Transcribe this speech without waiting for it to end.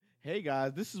Hey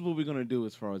guys, this is what we're gonna do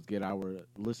as far as get our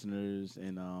listeners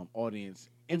and audience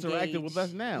interacting with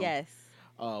us now. Yes.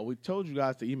 We told you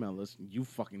guys to email us. You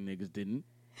fucking niggas didn't.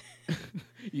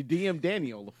 You DM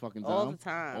Danny all the fucking time. All the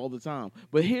time. All the time.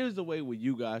 But here's the way where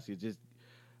you guys can just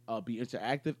be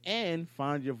interactive and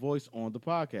find your voice on the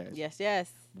podcast.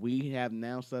 Yes. We have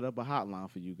now set up a hotline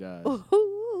for you guys. Ooh,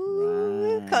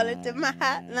 call it to my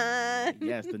hotline.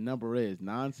 Yes, the number is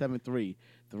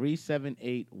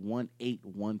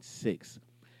 973-378-1816.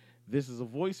 This is a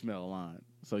voicemail line.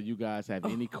 So you guys have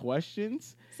any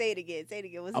questions? Say it again.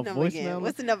 What's A the number again? voicemail?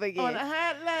 What's the number again? On the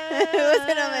hotline. What's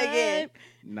the number again?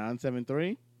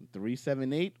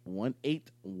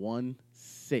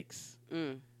 973-378-1816.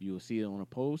 You will see it on a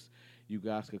post. You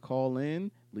guys could call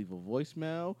in, leave a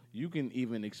voicemail. You can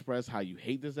even express how you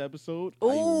hate this episode,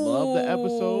 how you love the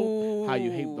episode, how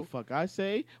you hate the fuck I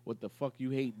say, what the fuck you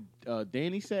hate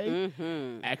Danny say.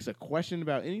 Mm-hmm. Ask a question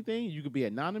about anything. You could be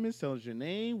anonymous, tell us your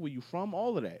name, where you from,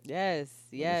 all of that. Yes.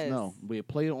 No, we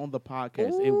play it on the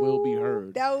podcast. It will be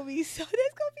heard. That would be so. That's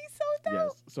gonna be so dope.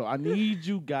 Yes. So I need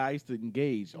you guys to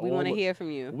engage. We want to hear from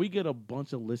you. We get a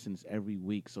bunch of listens every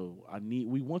week, so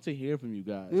we want to hear from you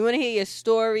guys. We want to hear your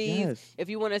stories. Yes. If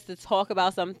you want us to talk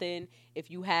about something,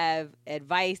 if you have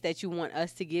advice that you want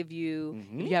us to give you,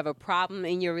 Mm-hmm. if you have a problem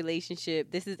in your relationship,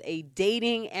 this is a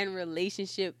dating and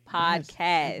relationship podcast.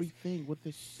 Yes, everything with the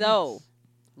shits. So,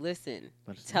 listen,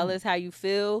 tell us how you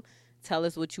feel. Tell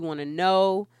us what you want to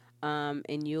know,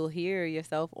 and you'll hear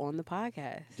yourself on the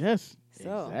podcast. Yes.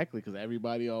 So. Exactly, because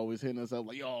everybody always hitting us up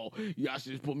like, yo, y'all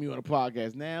should just put me on a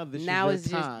podcast. Now This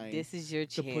is your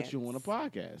to chance put you on a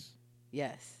podcast.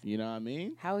 Yes. You know what I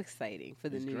mean? How exciting for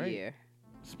the It's new great. year.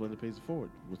 Splendid Pays It Forward.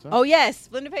 What's up? Oh, yes.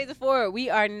 Splendid Pays It Forward. We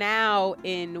are now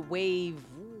in wave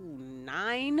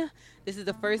 9. This is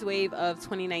the first wave of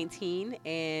 2019,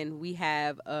 and we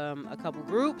have a couple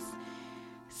groups.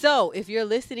 So if you're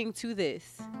listening to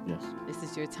this, Yes. this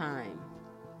is your time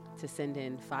to send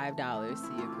in $5 to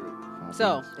your group. $5.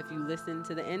 So if you listen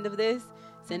to the end of this,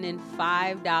 send in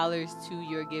 $5 to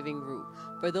your giving group.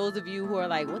 For those of you who are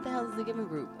like, what the hell is a giving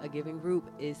group? A giving group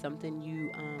is something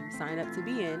you sign up to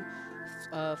be in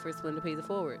for Splendid Pays It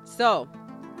Forward. So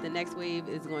the next wave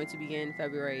is going to begin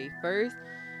February 1st.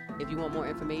 If you want more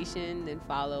information, then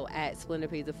follow at Splendid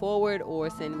Pays It Forward or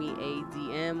send me a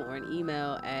DM or an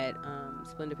email at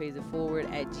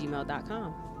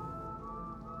splendidpaysitforward@gmail.com.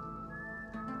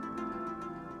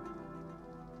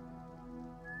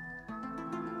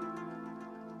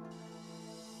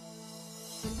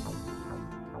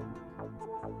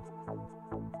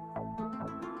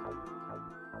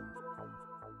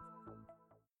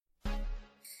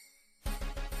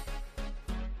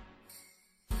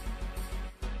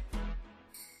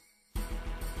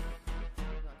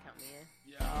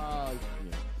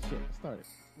 Shit, I started.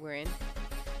 We're in.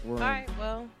 We're All in. right,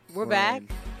 well, we're We're back. in.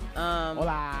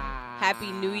 Hola.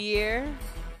 Happy New Year,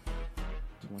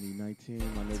 2019,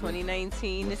 my nigga.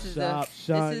 2019. This is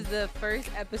son? the first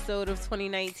episode of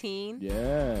 2019.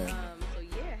 Yeah. So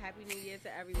yeah, Happy New Year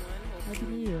to everyone. Happy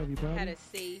Hopefully New Year, everybody. had a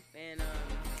safe and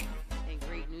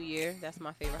great New Year. That's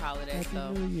my favorite holiday. Happy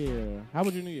so New Year. How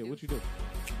was your New Year? What you do?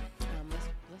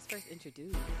 let's first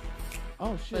introduce.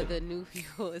 Oh, For shit. the new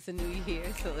people, it's a new year,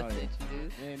 so let's yeah.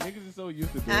 introduce. Man, niggas are so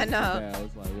used to doing I this know. now.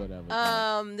 It's like,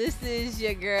 whatever. This is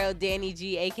your girl Danny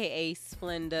G, aka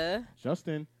Splenda.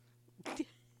 Justin.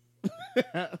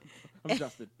 I'm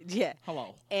Justin. Yeah.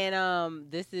 Hello.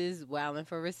 And this is Wildin'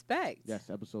 for Respect. Yes,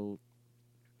 episode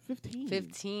 15.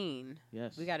 15.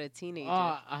 Yes. We got a teenager.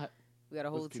 We got a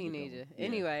whole let's keep it teenager. going. Yeah.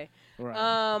 Anyway.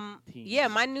 Right. Teens. Yeah,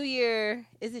 my New Year,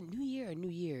 is it New Year or New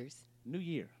Year's? New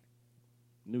Year.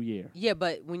 New Year. Yeah,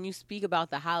 but when you speak about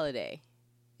the holiday,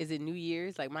 is it New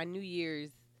Year's? Like my New Year's,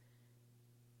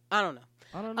 I don't know.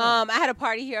 I don't know. I had a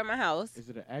party here at my house. Is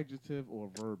it an adjective or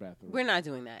a verb after? We're not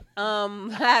doing that. I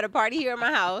had a party here at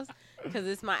my house because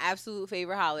it's my absolute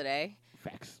favorite holiday.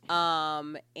 Facts.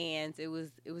 And it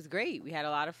was great. We had a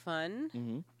lot of fun.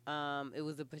 Mm-hmm. It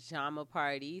was a pajama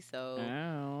party, so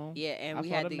Ow. yeah, and I we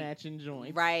saw had the matching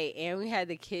joints. right, and we had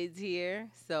the kids here,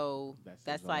 so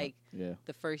that's like yeah.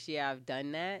 the first year I've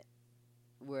done that,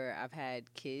 where I've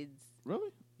had kids.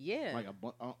 Really? Yeah, Like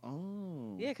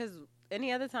oh. yeah, because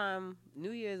any other time,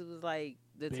 New Year's was like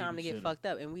the time to get Babysitter. fucked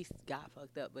up, and we got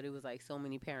fucked up, but it was like so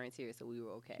many parents here, so we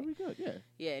were okay. Pretty good. Yeah.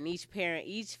 Yeah, and each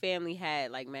family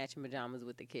had like matching pajamas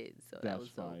with the kids, so that That's was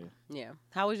dope. fire. Yeah,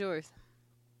 how was yours?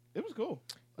 It was cool.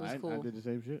 It was I cool. did the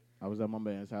same shit. I was at my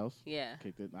man's house. Yeah,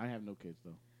 Kicked it. I have no kids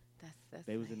though. that's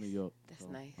They was in New York. That's so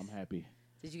nice. I'm happy.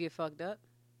 Did you get fucked up?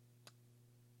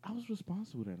 I was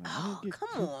responsible that night. I Oh, didn't get come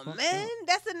too on, fucked man! up.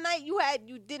 That's a night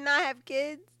you did not have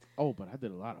kids. Oh, but I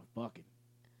did a lot of fucking.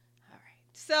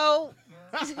 So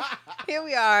here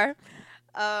we are.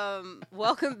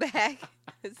 Welcome back.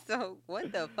 So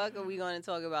what the fuck are we going to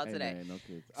talk about today? Man, no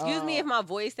kids. Excuse me if my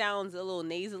voice sounds a little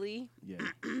nasally. Yeah.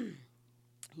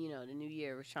 You know, the new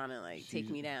year was trying to take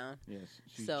me down. Yes,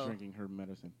 she's So- drinking her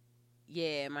medicine.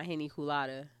 Yeah, my Henny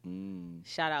Colada. Mm.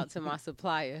 Shout out to my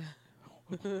supplier.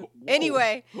 Whoa.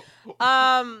 Anyway,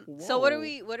 so what are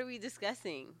Whoa. we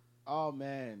discussing? Oh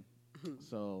man.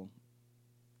 So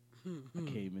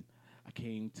I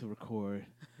came to record.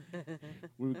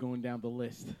 We were going down the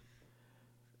list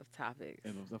Of topics.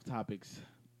 of topics,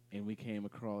 and we came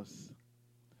across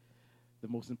the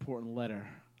most important letter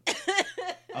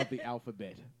of the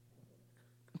alphabet.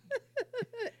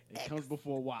 It comes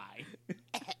before Y.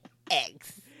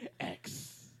 X.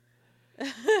 X. So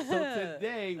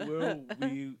today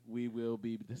we will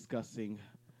be discussing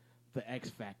the X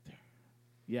Factor.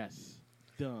 Yes.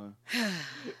 Dun.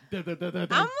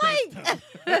 I'm like,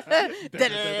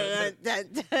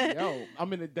 Yo,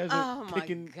 I'm in the desert oh my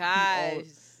picking gosh.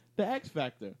 the X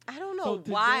Factor. I don't know So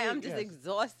why. today- I'm just yes.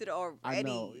 exhausted already. I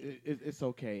know it's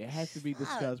okay. It has to be Fuck.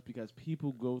 discussed because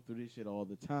people go through this shit all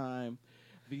the time.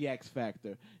 The X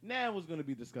Factor. Now, what's going to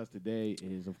be discussed today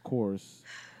is, of course,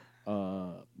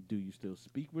 do you still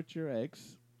speak with your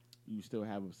ex? Do you still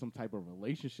have some type of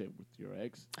relationship with your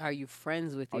ex? Are you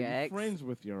friends with Are your you ex? friends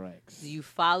with your ex? Do you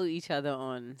follow each other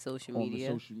on social on media?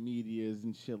 the social medias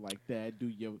and shit like that? Do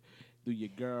your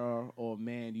girl or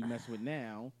man you mess with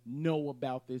now know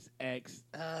about this ex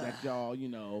that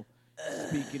y'all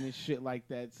speaking and shit like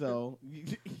that? So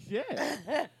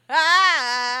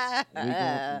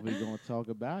yeah, we gonna talk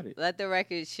about it. Let the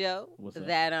record show What's up?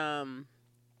 that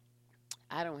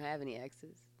I don't have any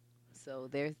exes. So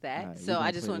there's that. All right, we so gonna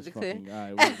I just play wanted this to clear. fucking-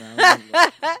 all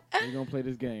right, we're gonna play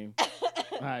this game.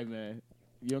 All right, man.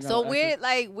 You don't got So no where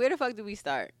exes? where the fuck do we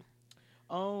start?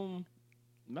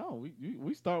 No,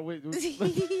 we start with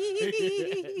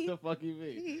the fuck you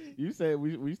mean? You said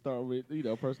we start with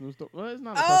personal story. Well, it's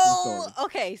not a personal Oh, story.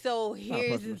 okay. So not a here's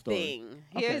the personal story. thing.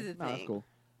 Okay, Here's the nah, thing. that's cool.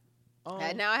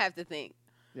 And now I have to think.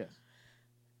 Yes.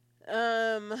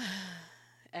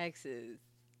 Exes.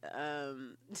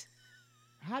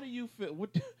 How do you feel?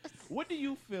 What do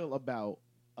you feel about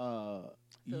Feel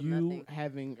you nothing.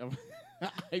 having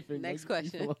a hyphen? Next Like,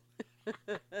 question.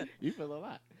 You feel a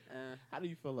lot. How do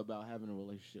you feel about having a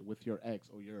relationship with your ex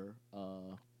or your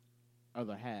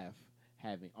other half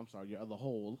having? I'm sorry, your other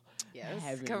whole. Yes,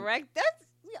 having- correct. That's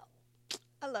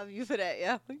I love you for that.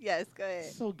 Yeah. Yes. Go ahead.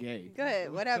 So gay. Go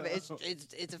ahead. Whatever. It's a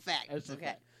fact. That's a okay.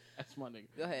 fact. That's my nigga.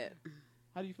 Go ahead.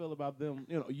 How do you feel about them?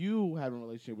 You having a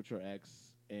relationship with your ex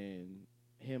and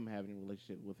him having a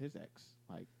relationship with his ex.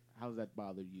 Like, how does that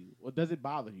bother you? Or does it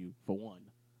bother you, for one?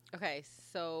 Okay.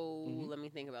 So Mhm. let me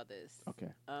think about this. Okay.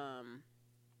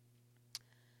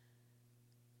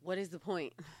 What is the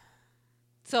point?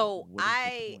 So What is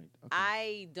the point? Okay.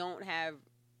 I don't have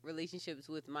relationships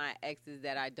with my exes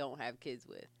that I don't have kids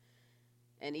with,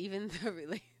 and even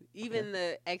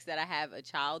the ex that I have a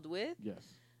child with. Yes.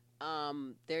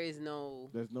 There is no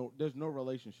There's no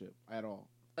relationship at all.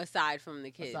 aside from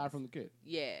the kids. Aside from the kid.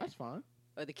 yeah, That's fine.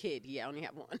 or the kid. Yeah, I only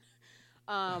have one.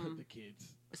 The kids.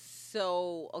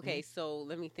 So okay, so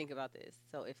let me think about this.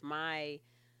 So if my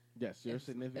Yes, your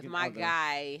significant if my other.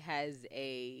 guy has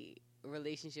a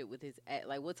relationship with his ex,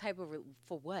 like what type of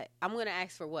for what? I'm gonna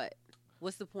ask for what?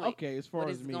 What's the point? Okay, as far What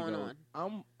as is me going goes,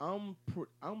 on?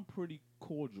 I'm pretty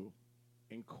cordial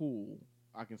and cool.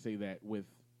 I can say that with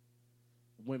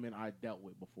women I dealt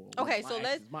with before. Okay, My so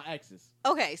exes, my exes.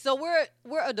 Okay, so we're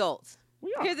adults.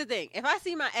 We are. Here's the thing: if I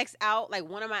see my ex out, like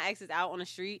one of my exes out on the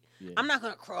street, Yeah. I'm not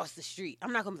gonna cross the street.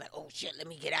 I'm not gonna be like, "Oh shit, let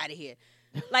me get out of here."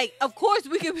 Like, of course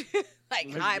we could be like Let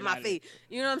me hide get my outta face.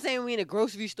 You know what I'm saying? We in a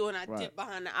grocery store and I Right. dip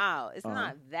behind the aisle. It's Uh-huh.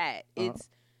 not that. Uh-huh.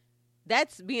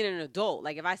 That's being an adult.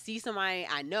 Like if I see somebody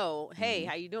I know, hey, Mhm.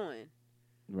 how you doing?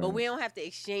 Right. But we don't have to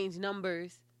exchange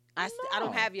numbers. I don't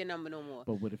No. have your number no more.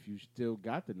 But what if you still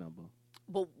got the number?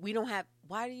 But we don't have.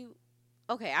 Why do you?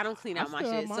 Okay, I don't clean I out my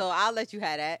still have shit, my- so I'll let you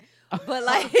have that. But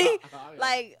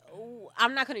like,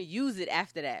 I'm not gonna use it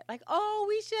after that. Like, oh,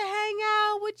 we should hang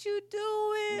out. What you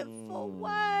doing? For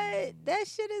what? That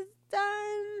shit is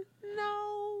done.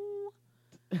 No.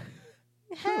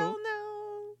 Hell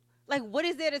no. Like, what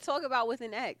is there to talk about with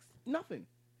an ex? Nothing.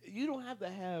 You don't have to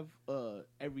have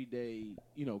everyday,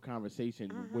 conversation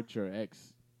Mhm. with your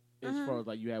ex as Mhm. far as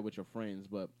like you have with your friends,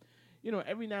 but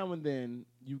every now and then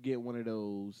you get one of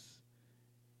those,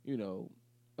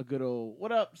 a good old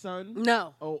 "What up, son?"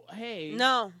 No. Oh, hey,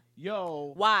 No.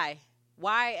 yo, Why?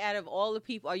 Why, out of all the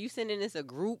people, are you sending this a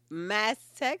group mass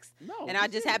text? No. And I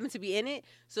just happened to be in it.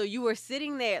 So you were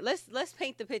sitting there. Let's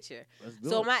paint the picture.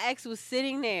 So my ex was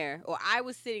sitting there, or I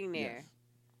was sitting there,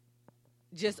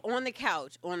 just on the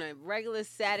couch on a regular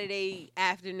Saturday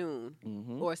afternoon,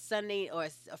 or Sunday or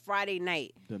a Friday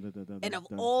night. And of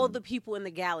all the people in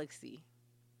the galaxy,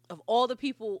 of all the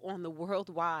people on the World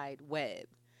Wide Web,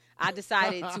 I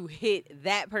decided to hit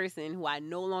that person who I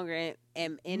no longer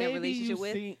am in a relationship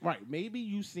with. Maybe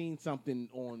you seen something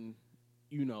on,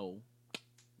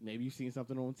 maybe you seen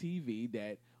something on TV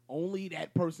that only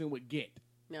that person would get.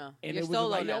 No, and you're it was solo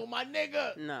like, now. yo, my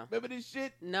nigga. No. Remember this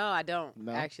shit? No, I don't.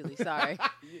 No? Actually, sorry.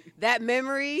 That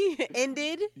memory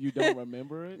ended. You don't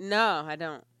remember it? No, I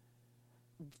don't.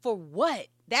 For what?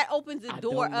 That opens the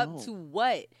door up to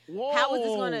what? Whoa, how is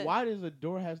this gonna? Why does the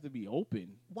door have to be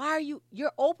open? Why are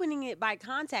you're opening it by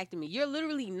contacting me? You're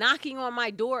literally knocking on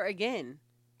my door again.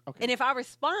 Okay. And if I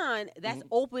respond, that's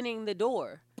opening the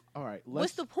door. All right.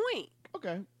 What's the point?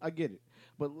 Okay, I get it.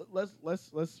 But let's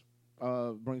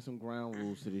bring some ground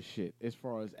rules to this shit as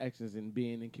far as exes and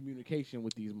being in communication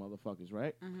with these motherfuckers,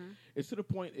 right? Mm-hmm. It's to the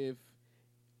point if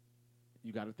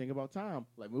you got to think about time.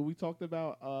 Like when we talked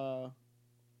about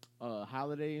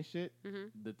holiday and shit,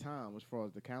 the time as far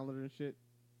as the calendar and shit.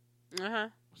 Uh-huh.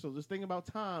 So just think about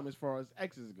time as far as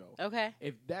exes go. Okay.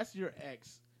 If that's your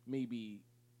ex, maybe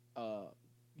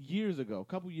years ago, a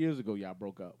couple years ago, y'all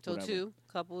broke up. So whatever. 2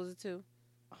 couples of 2.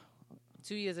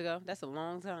 2 years ago. That's a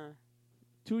long time.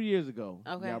 2 years ago,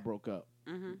 okay, y'all broke up.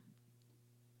 Mm-hmm.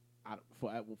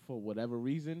 For whatever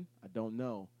reason, I don't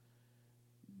know.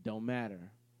 Don't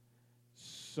matter.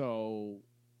 So.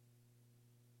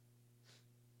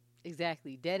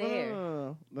 Exactly. Dead air.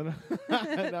 No, I'm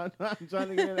trying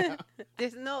to get it out.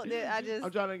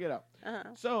 I'm trying to get out. Uh-huh.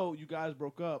 So you guys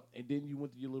broke up, and then you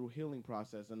went through your little healing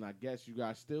process, and I guess you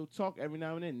guys still talk every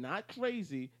now and then. Not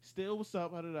crazy. Still, what's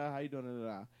up? How you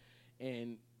doing?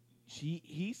 And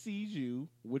he sees you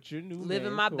with your new living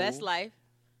man, my cool. best life.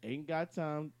 Ain't got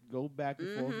time to go back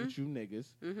and forth with you niggas.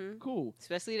 Mm-hmm. Cool.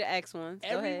 Especially the ex ones.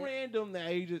 Every random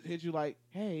that he just hit you like,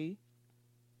 hey,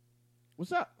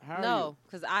 what's up? How are you? No,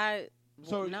 because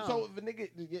So if a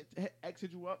nigga ex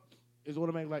hit you up, is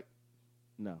automatic like,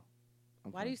 no.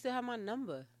 Why do you still have my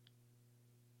number?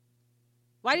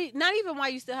 Not even why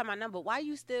you still have my number. Why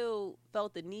you still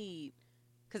felt the need?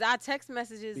 Because our text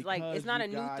messages, because like, it's not a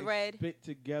new thread.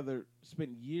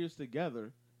 Spent years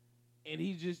together, and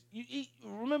he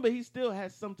remember he still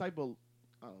has some type of,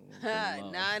 I don't want to say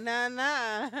love.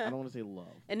 Nah. I don't want to say love.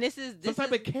 And this is some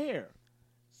type of care.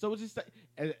 So it's just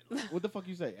like, what the fuck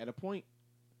you say? At a point,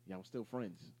 y'all still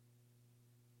friends.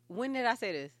 When did I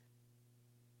say this?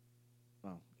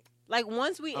 Oh. Like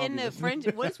once we end the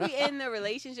friendship, once we end the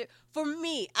relationship, for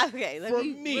me, okay, let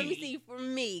me see for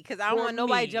me, because I don't want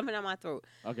nobody jumping down my throat.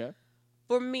 Okay.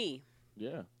 For me,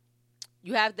 yeah,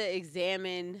 you have to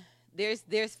examine.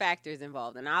 There's factors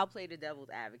involved, and I'll play the devil's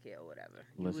advocate or whatever.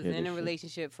 You was in a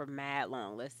relationship for mad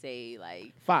long. Let's say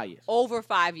like 5 years. Over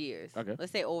 5 years. Okay.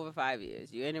 Let's say over 5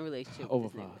 years. You're in a relationship over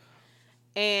with this 5. nigga.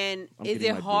 And is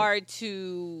it hard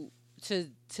to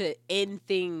end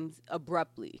things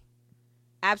abruptly?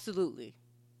 Absolutely.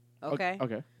 Okay?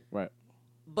 Okay. Right.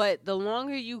 But the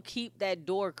longer you keep that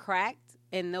door cracked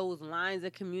and those lines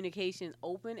of communication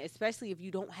open, especially if you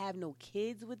don't have no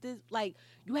kids with this, like,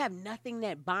 you have nothing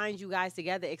that binds you guys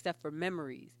together except for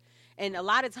memories. And a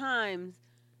lot of times,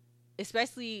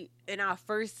 especially in our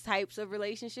first types of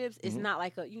relationships, it's not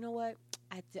like a, you know what?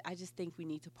 I just think we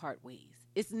need to part ways.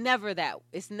 It's never that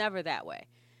way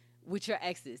with your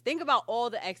exes. Think about all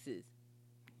the exes.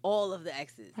 All of the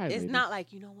exes. Hi, it's ladies. not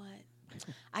like, you know what?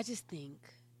 I just think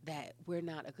that we're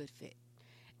not a good fit.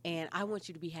 And I want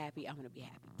you to be happy. I want to be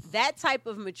happy. That type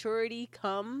of maturity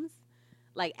comes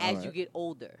like as you get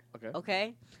older.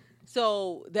 Okay?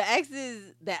 So the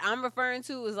exes that I'm referring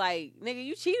to is like, nigga,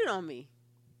 you cheated on me.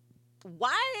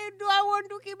 Why do I want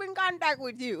to keep in contact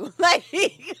with you? Like,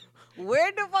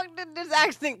 where the fuck did this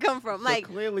accent come from? So like,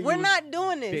 we're not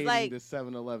doing this. Like the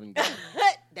 7-Eleven guy.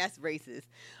 That's racist.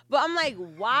 But I'm like,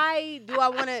 why do I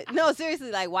want to? No,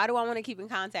 seriously, like, why do I want to keep in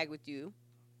contact with you?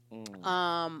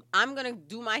 I'm gonna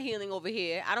do my healing over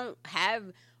here. I don't have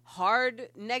hard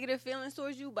negative feelings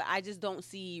towards you, but I just don't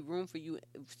see room for you,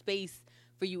 space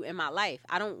for you in my life.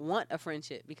 I don't want a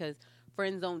friendship because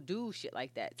friends don't do shit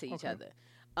like that to each other.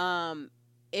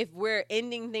 If we're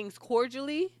ending things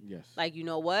cordially, yes, like, you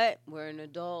know what, we're an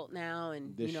adult now,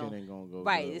 and this shit ain't gonna go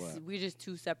right. We're just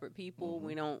two separate people.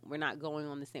 We're not going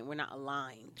on the same. We're not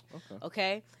aligned.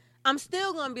 Okay. I'm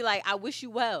still gonna be like, I wish you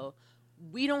well,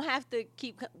 we don't have to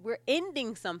keep. We're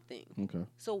ending something. Okay.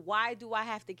 So why do I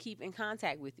have to keep in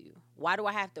contact with you? Why do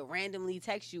I have to randomly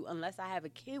text you unless I have a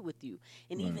kid with you?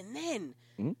 And even then,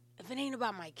 if it ain't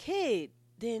about my kid,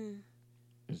 then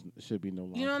it should be no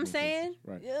longer. You know what I'm saying?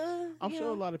 Right. Yeah. I'm sure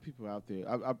a lot of people out there.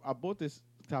 I brought this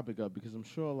topic up because I'm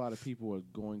sure a lot of people are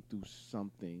going through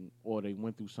something, or they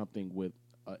went through something with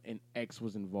an ex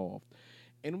was involved,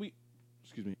 and we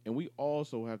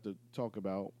also have to talk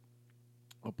about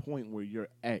a point where your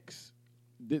ex.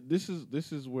 This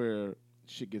is where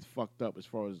shit gets fucked up as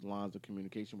far as lines of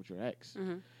communication with your ex,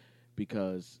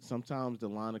 because sometimes the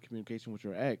line of communication with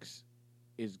your ex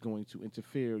is going to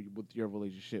interfere with your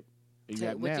relationship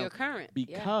with your current,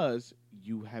 because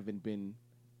you haven't been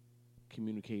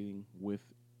communicating with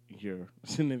your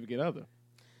significant other.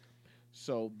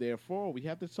 So therefore, we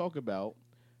have to talk about.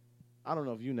 I don't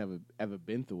know if you never ever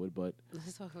been through it, but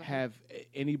have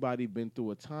anybody been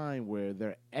through a time where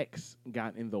their ex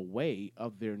got in the way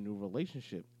of their new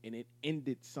relationship and it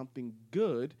ended something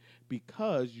good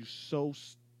because you stuck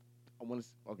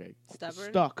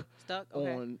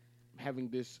on having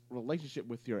this relationship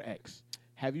with your ex?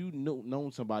 Have you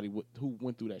known somebody who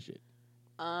went through that shit?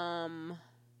 Let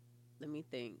me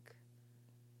think.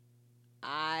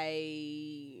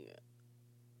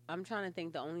 I'm trying to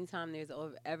think the only time there's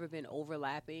ever been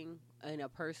overlapping in a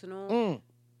personal.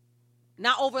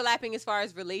 Not overlapping as far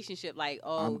as relationship, like,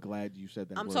 oh. I'm glad you said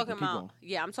that. I'm talking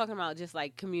about just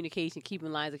like communication,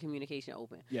 keeping lines of communication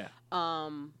open. Yeah.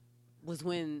 Was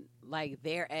when like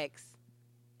their ex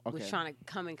was trying to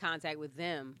come in contact with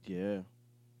them. Yeah.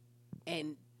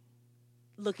 And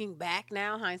looking back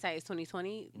now, hindsight is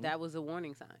 2020, that was a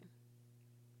warning sign.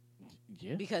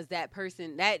 Yeah. Because that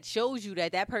shows you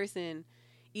that person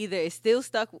either is still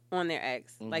stuck on their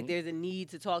ex, like there's a need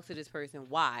to talk to this person.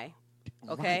 Why?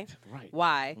 Okay? Right.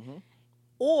 Why?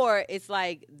 Or it's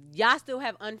like y'all still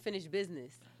have unfinished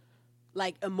business.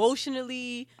 Like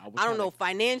emotionally, I don't know,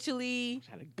 financially.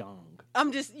 I had a gong.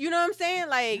 I'm just, you know what I'm saying?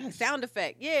 Like sound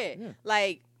effect. Yeah.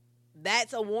 Like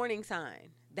that's a warning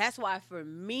sign. That's why for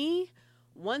me,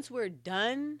 once we're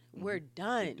done, we're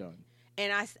done. We're done.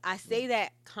 And I say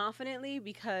that confidently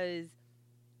because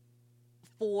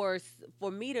for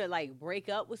me to like break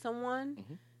up with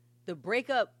someone, the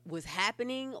breakup was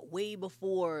happening way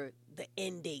before the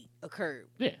end date occurred.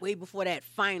 Yeah. Way before that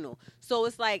final. So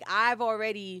it's like I've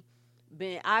already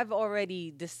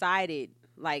decided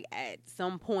like at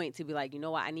some point to be like, you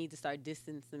know what, I need to start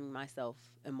distancing myself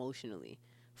emotionally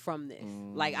from this.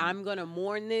 Like I'm gonna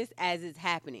mourn this as it's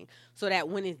happening, so that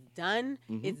when it's done,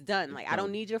 it's done. Like I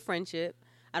don't need your friendship.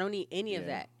 I don't need any of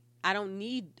that. I don't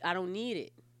need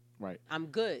it. Right. I'm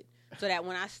good. So that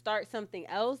when I start something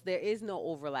else, there is no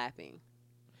overlapping.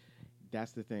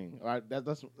 That's the thing. All right.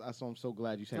 That's why I'm so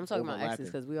glad you said. I'm talking about exes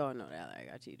because we all know that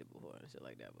like I cheated before and shit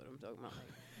like that. But I'm talking about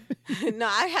like no,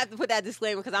 I have to put that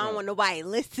disclaimer because I don't want nobody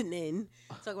listening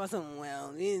talking about something.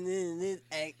 Well, this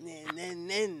ex,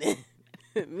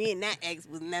 me and that ex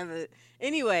was never.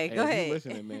 Anyway, go ahead. You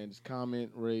listening, man? Just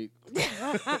comment, rate,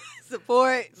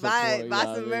 support, buy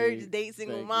some merch, date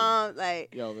single mom.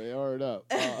 Like, yo, man, hurry up.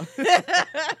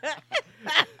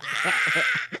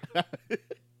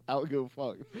 I don't give a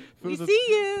fuck. We see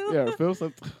you. Yeah, feel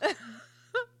some.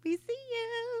 We see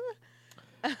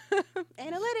you.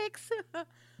 Analytics.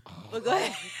 But go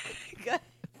ahead.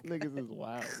 Niggas is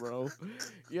wild, bro.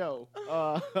 Yo.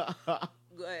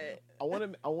 Go ahead. I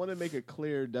want to make a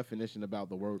clear definition about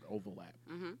the word overlap.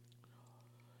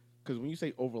 Because when you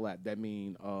say overlap, that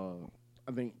means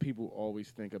I think people always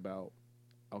think about,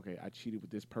 okay, I cheated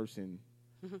with this person,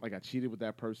 like I cheated with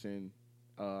that person.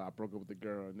 I broke up with the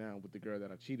girl. Now with the girl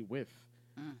that I cheated with,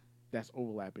 that's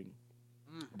overlapping.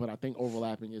 But I think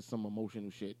overlapping is some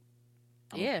emotional shit.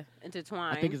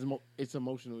 Intertwined. I think it's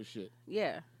emotional shit.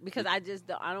 Yeah, because I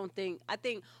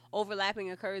think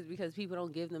overlapping occurs because people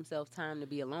don't give themselves time to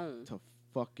be alone. To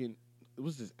fucking, what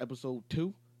was this, episode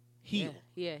 2? Heal.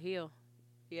 Yeah, heal.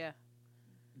 Yeah.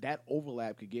 That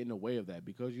overlap could get in the way of that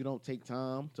because you don't take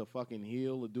time to fucking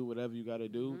heal or do whatever you got to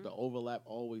do. The overlap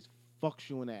always fucks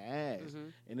you in the ass,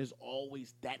 and there's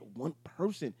always that one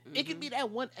person. It could be that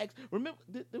one ex. Remember,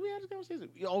 did we have this conversation?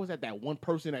 You always had that one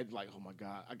person that's like, oh my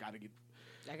god, I gotta get.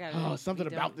 Something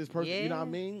about this person, you know what I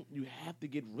mean? You have to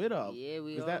get rid of. Yeah,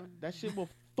 we are. That shit will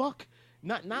fuck.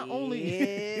 Not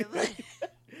only.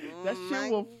 That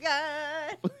shit will.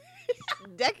 God.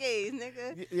 Decades,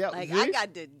 nigga. Yeah, like I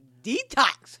got to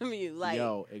detox from you. Like,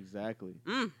 yo, exactly.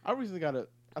 I recently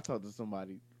I talked to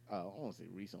somebody. I want to say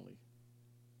recently.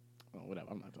 Oh, whatever.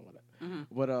 I'm not talking about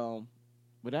that.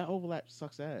 But that overlap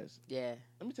sucks ass. Yeah.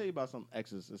 Let me tell you about some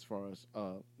exes as far as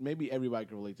maybe everybody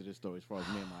can relate to this story as far as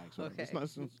me and my ex. Okay. It's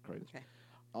crazy. Okay.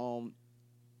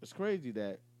 It's crazy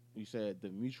that you said the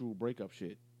mutual breakup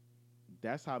shit.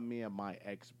 That's how me and my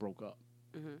ex broke up.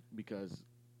 Mm-hmm. Because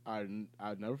I'll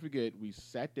never forget, we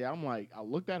sat there. I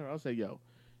looked at her. I said, yo,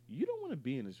 you don't want to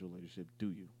be in this relationship,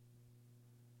 do you?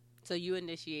 So you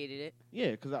initiated it?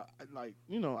 Yeah, because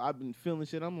I've been feeling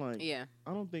shit. I'm like, yeah,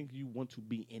 I don't think you want to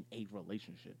be in a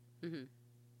relationship.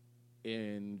 Mm-hmm.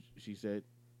 And she said,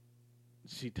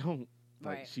 she don't.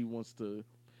 Like, right. she wants to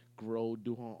grow,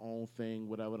 do her own thing,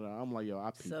 whatever. I'm like, yo,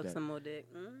 I peeped Suck that. some more dick.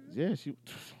 Mm-hmm. Yeah, she.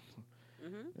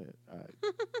 Mm-hmm.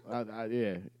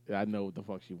 I know what the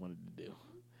fuck she wanted to do.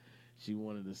 She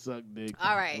wanted to suck dick.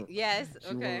 All right. Yes.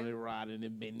 She okay. wanted to ride in the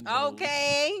Benzos.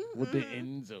 Okay. With the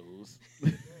Enzos.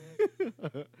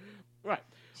 Right.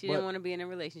 She didn't want to be in a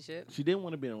relationship. She didn't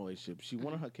want to be in a relationship. She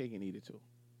wanted her cake and eat it too.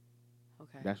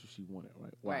 Okay. That's what she wanted,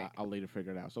 right? Well, right. I later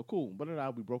figured it out. So cool. But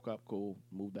we broke up. Cool.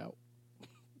 Moved out.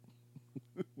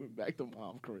 Went back to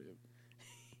mom's crib.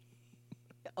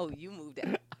 Oh, you moved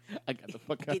out. I got the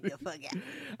fuck out. Get the fuck out.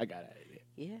 I got out of there.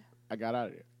 Yeah. I got out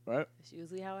of there. Right. That's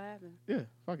usually how it happens. Yeah.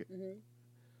 Fuck it. Mm-hmm.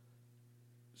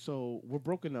 So we're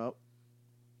broken up.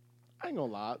 I ain't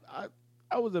gonna lie.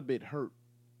 I was a bit hurt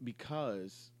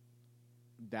because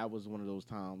that was one of those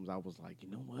times I was like, you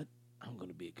know what? I'm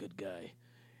gonna be a good guy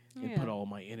and put all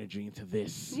my energy into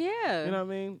this. Yeah. You know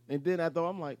what I mean? And then I thought,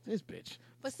 I'm like, this bitch.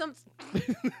 But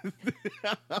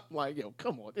I'm like, yo,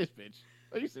 come on, this bitch.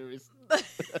 Are you serious?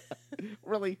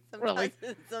 Really? Sometimes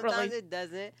really? It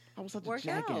doesn't. I was such work a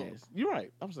jackass. out. You're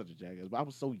right. I was such a jackass, but I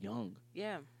was so young.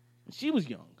 Yeah. And she was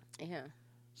young. Yeah.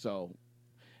 So,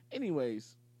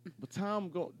 anyways, the time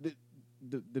go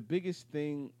the biggest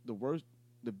thing, the worst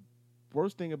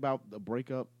thing about the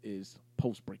breakup is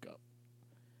post breakup.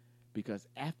 Because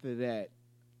after that,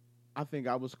 I think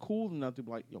I was cool enough to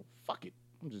be like, yo, fuck it.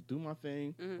 I'm just doing my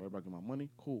thing, worry about getting my money,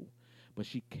 cool. But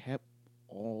she kept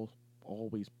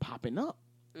always popping up.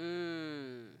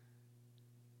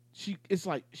 It's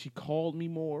like she called me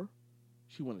more,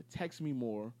 she wanted to text me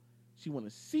more, she wanted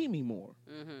to see me more.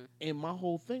 And my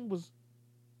whole thing was,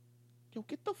 yo,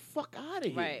 get the fuck out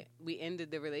of here. Right. We ended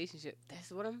the relationship.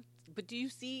 That's what but do you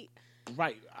see?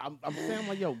 Right. I'm saying,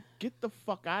 like, yo, get the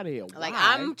fuck out of here. Like,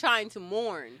 Why? I'm trying to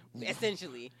mourn,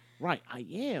 essentially. Right. I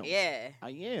am. Yeah. I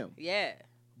am. Yeah.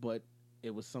 But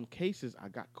it was some cases I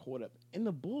got caught up in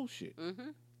the bullshit.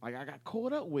 Like, I got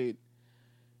caught up with,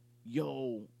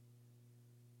 yo,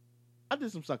 I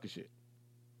did some sucker shit.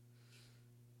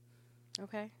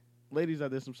 Okay. Ladies, I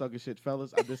did some sucker shit.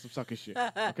 Fellas, I did some sucker shit.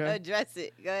 Okay? Address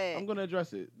it. Go ahead. I'm going to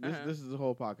address it. This is the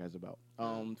whole podcast about.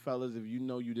 Fellas, if you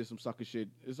know you did some sucker shit,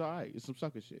 it's all right. It's some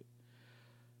sucker shit.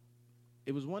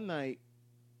 It was one night,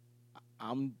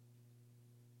 I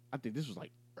think this was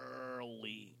like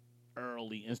early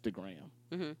Instagram.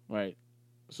 Right?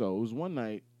 So it was one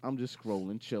night, I'm just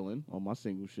scrolling, chilling on my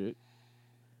single shit.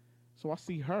 So I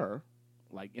see her,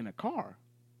 like, in a car,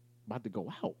 about to go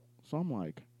out. So I'm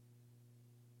like,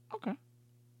 okay.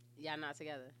 Y'all not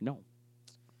together? No.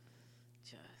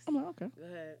 Just. I'm like, okay. Go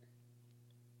ahead.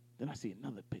 Then I see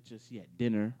another picture. She at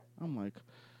dinner. I'm like,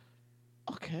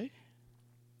 okay.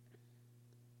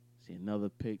 See another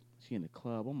pic. She in the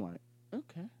club. I'm like,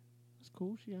 okay. That's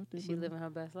cool. She out there. She living her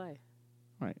best life.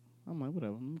 Right. I'm like,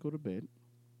 whatever. I'm going to go to bed.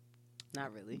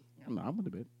 Not really. No, I'm going to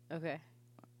bed. Okay.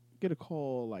 Get a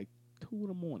call like 2 in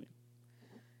the morning.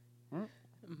 Right?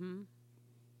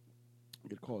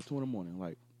 Get a call at 2 in the morning.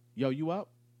 Like, yo, you up?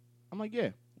 I'm like, yeah.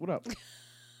 What up?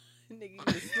 Nigga, you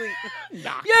asleep.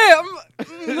 Nah. Yeah.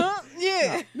 Yeah. Nah.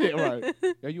 Yeah, right.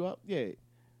 Yo, you up? Yeah.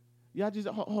 Yeah, I just,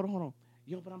 hold on.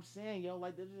 Yo, but I'm saying, yo,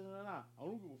 like, I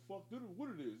don't give a fuck what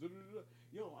it is.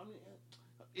 Yo, I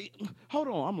mean, hold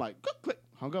on. I'm like, click.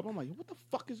 Hung up. I'm like, what the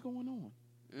fuck is going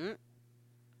on?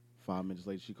 5 minutes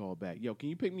later, she called back. Yo, can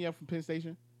you pick me up from Penn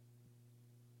Station?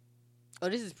 Oh,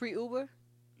 this is pre-Uber?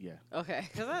 Yeah. Okay.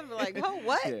 Because I'd be like, oh,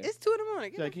 what? Yeah. It's 2 in the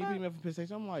morning. She's like, can you pick me up from Penn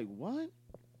Station? I'm like, what?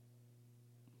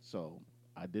 So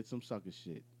I did some sucker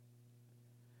shit.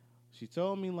 She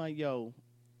told me, like, yo,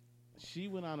 she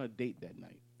went on a date that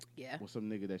night. Yeah. With some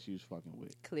nigga that she was fucking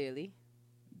with. Clearly.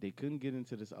 They couldn't get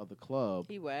into this other club.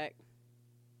 He whack.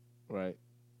 Right.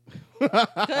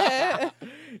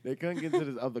 They couldn't get to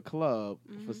this other club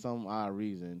for some odd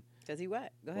reason. Because he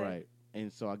whack. Go ahead. Right.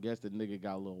 And so I guess the nigga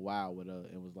got a little wild with her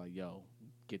and was like, yo,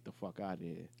 get the fuck out of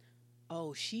here.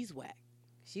 Oh, she's whack.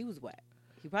 She was whack.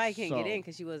 He probably can't get in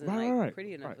because she wasn't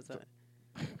pretty enough or something.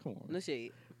 Come on. No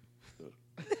shade.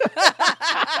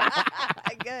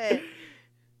 Good.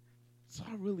 So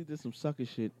I really did some sucker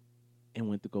shit and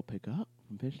went to go pick her up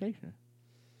from Penn Station.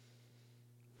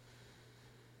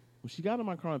 When she got in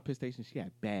my car in Penn Station, she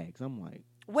had bags. I'm like,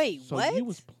 wait, so what? you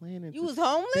was planning You to was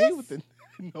homeless? stay with the,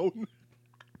 no.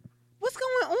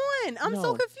 on? I'm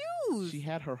so confused. She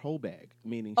had her whole bag,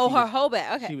 meaning her whole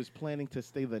bag. Okay. She was planning to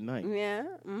stay the night. Yeah.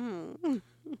 Mm-hmm.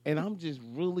 And I'm just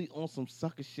really on some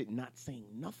sucker shit, not saying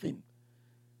nothing.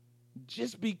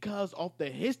 Just because of the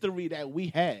history that we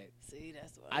had. See,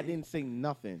 that's why I didn't say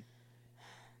nothing.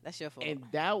 That's your fault. And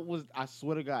that was, I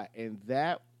swear to God, and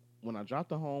that, when I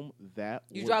dropped her home,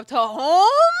 dropped her home?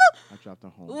 I dropped her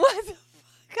home. What the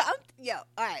fuck? Yo,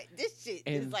 all right, this shit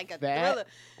is like a thriller. That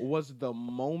was the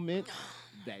moment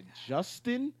that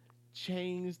Justin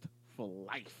changed for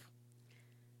life.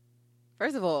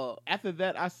 First of all, after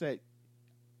that, I said,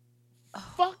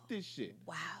 fuck this shit.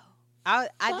 Wow. I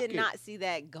did not see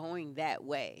that going that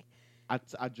way. I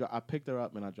picked her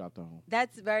up and I dropped her home.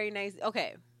 That's very nice.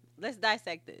 Okay, let's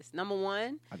dissect this. Number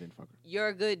one, I didn't fuck her. You're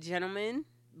a good gentleman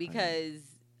because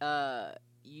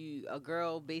a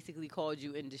girl basically called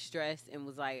you in distress and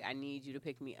was like, I need you to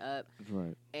pick me up.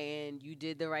 Right. And you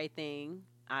did the right thing.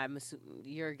 I'm assuming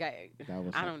you're a guy.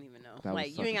 I don't even know.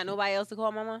 Like, you ain't got nobody else to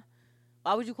call, mama?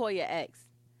 Why would you call your ex?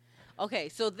 Okay,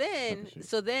 so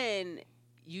then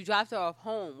you dropped her off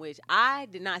home, which I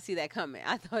did not see that coming.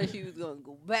 I thought she was going to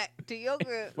go back to your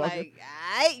crib. Like,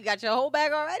 all right, you got your whole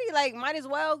bag already. Like, might as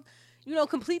well,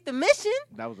 complete the mission.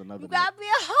 That was another You got to be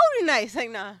a hoe tonight. It's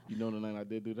like, nah. You know the night I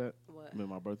did do that? What? I mean,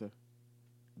 my birthday.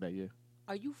 That year.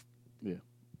 Are you? Yeah.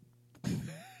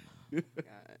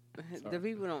 The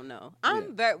people don't know.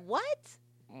 I'm very, what?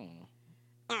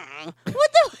 What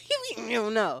the you mean you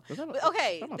don't know?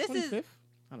 Okay, this 25th? Is,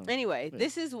 anyway,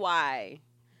 this is why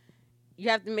you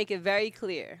have to make it very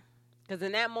clear. Because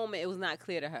in that moment, it was not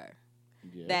clear to her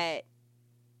that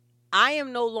I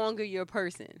am no longer your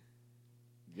person.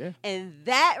 Yeah. And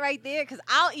that right there, because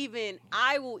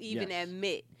I will even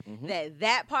admit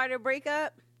that part of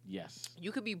breakup, yes,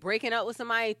 you could be breaking up with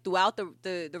somebody throughout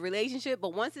the relationship,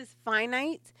 but once it's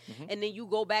finite, and then you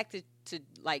go back to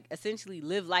like essentially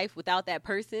live life without that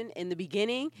person in the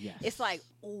beginning, it's like,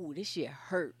 ooh, this shit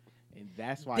hurt. And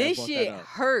that's why this shit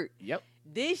hurt. Yep.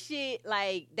 This shit,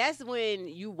 like, that's when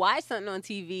you watch something on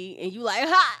TV and you like,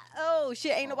 ha, oh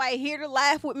shit, ain't nobody here to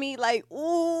laugh with me. Like,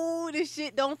 ooh, this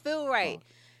shit don't feel right.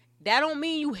 That don't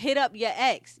mean you hit up your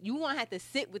ex. You won't have to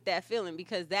sit with that feeling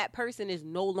because that person is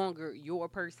no longer your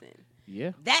person.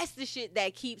 Yeah. That's the shit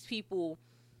that keeps people,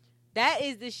 that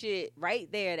is the shit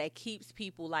right there that keeps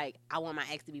people like, I want my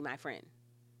ex to be my friend.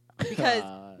 Because,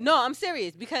 no, I'm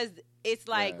serious. Because it's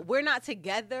like, we're not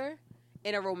together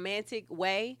in a romantic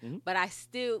way, but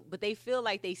they feel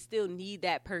like they still need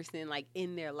that person like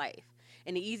in their life.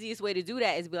 And the easiest way to do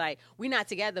that is be like, we're not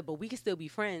together, but we can still be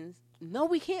friends. No,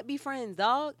 we can't be friends,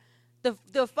 dog.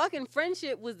 The fucking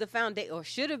friendship was the foundation, or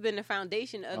should have been the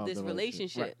foundation of this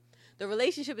relationship. Right. The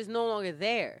relationship is no longer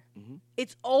there.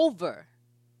 It's over.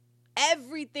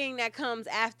 Everything that comes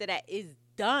after that is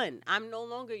done. I'm no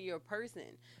longer your person.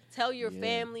 Tell your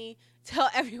family, tell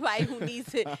everybody who needs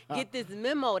to get this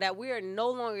memo that we are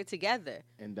no longer together.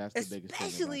 And that's the biggest thing.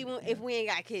 Especially if we ain't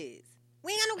got kids.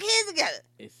 We ain't got no kids together.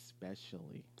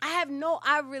 Especially.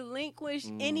 I relinquish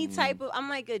any type of, I'm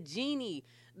like a genie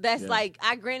that's like,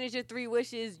 I granted your 3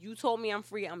 wishes. You told me I'm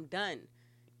free. I'm done.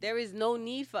 There is no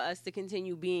need for us to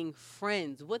continue being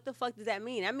friends. What the fuck does that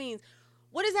mean? That means,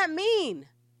 what does that mean?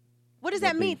 What does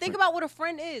that mean? Think about what a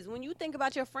friend is. When you think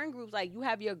about your friend groups, like you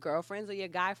have your girlfriends or your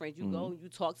guy friends. You go, you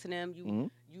talk to them,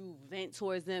 you vent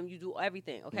towards them, you do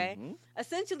everything, okay?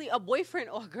 Essentially, a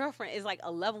boyfriend or a girlfriend is like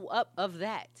a level up of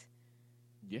that.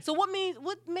 Yeah. So what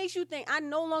makes you think I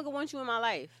no longer want you in my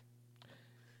life?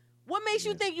 What makes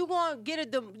you think you gonna get a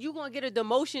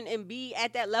demotion and be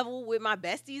at that level with my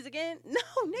besties again? No,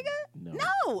 nigga.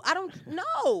 No, I don't.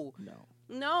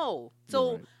 No.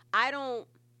 So right.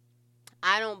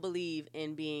 I don't believe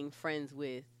in being friends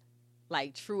with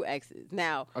like true exes.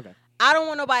 Now, I don't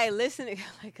want nobody listening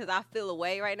because I feel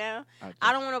away right now. Okay.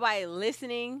 I don't want nobody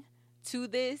listening to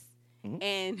this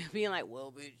and being like,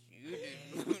 "Well, bitch,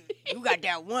 you got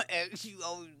that one ex you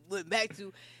always went back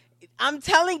to." I'm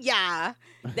telling y'all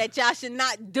that y'all should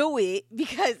not do it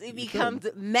because it becomes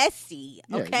messy.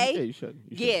 Okay? Yeah, you should.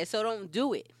 Yeah, so don't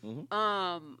do it.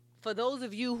 For those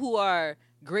of you who are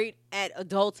great at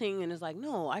adulting and is like,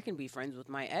 no, I can be friends with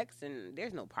my ex and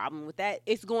there's no problem with that.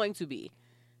 It's going to be.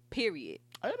 Period.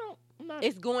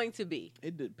 It's going to be.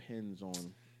 It depends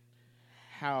on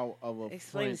how of a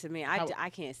Explain friend, it to me. I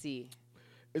can't see.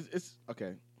 It's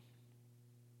okay.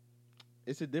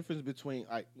 It's a difference between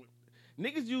like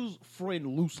niggas use friend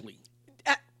loosely.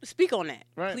 Speak on that.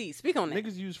 Right? Please speak on that.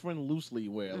 Niggas use friend loosely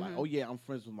where like, oh yeah, I'm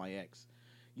friends with my ex.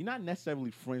 You're not necessarily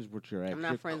friends with your ex. I'm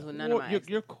not friends with none of my ex.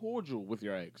 You're cordial with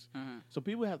your ex. So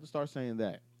people have to start saying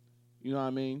that. You know what I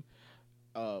mean?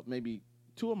 Maybe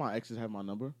 2 of my exes have my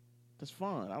number. That's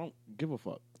fine. I don't give a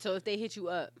fuck. So if they hit you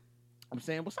up, I'm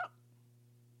saying, what's up?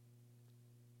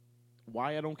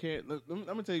 Why I don't care?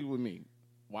 Let me tell you with me.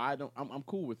 Why I don't? I'm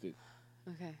cool with it.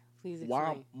 okay, please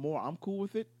explain. Why I'm cool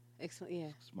with it? Explain, yeah.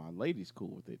 'Cause my lady's cool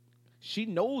with it. She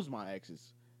knows my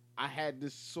exes. I had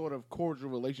this sort of cordial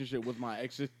relationship with my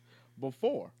exes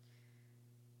before.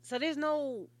 So there's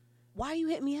no. Why you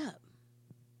hit me up?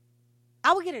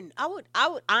 I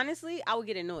would honestly, I would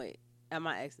get annoyed at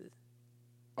my exes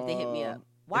if they hit me up.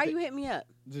 Why you hit me up?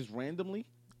 Just randomly?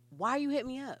 Why you hit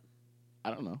me up?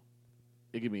 I don't know.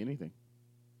 It could be anything.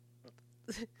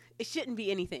 It shouldn't be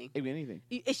anything. It could be anything.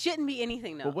 It shouldn't be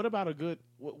anything, though. But what about a good?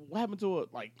 What happened to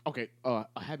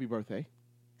a happy birthday?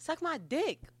 Suck my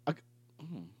dick.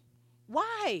 Mm.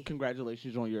 Why?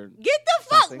 Congratulations on your. Get the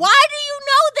fuck. something. Why do you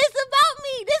know this about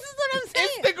me? This is what I'm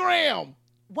saying. Instagram.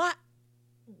 Why?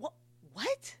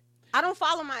 What? I don't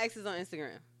follow my exes on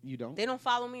Instagram. You don't? They don't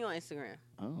follow me on Instagram.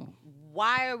 Oh.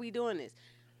 Why are we doing this?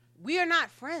 We are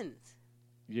not friends.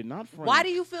 You're not friends. Why do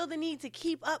you feel the need to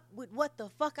keep up with what the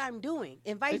fuck I'm doing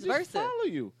and vice They just versa? follow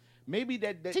you. Maybe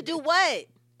that To do what?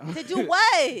 To do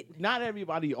what? Not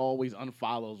everybody always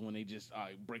unfollows when they just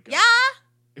break up.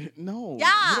 Yeah? No.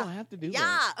 Yeah. You don't have to do Yeah.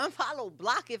 that. Unfollow,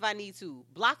 block if I need to.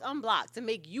 Block, unblock to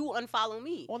make you unfollow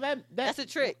me. Well, That's a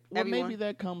trick. Well, everyone. maybe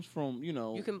that comes from,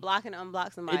 You can block and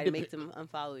unblock somebody to make them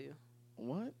unfollow you.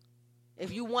 What?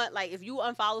 If you want, if you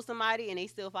unfollow somebody and they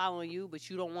still following you, but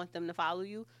you don't want them to follow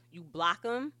you, you block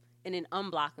them and then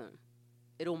unblock them.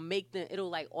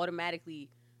 It'll automatically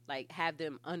have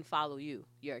them unfollow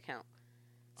your account.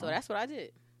 So that's what I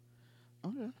did.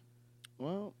 Okay.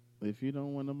 Well, if you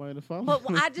don't want nobody to follow, But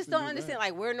I just don't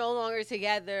understand. We're no longer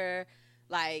together.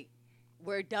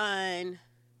 We're done.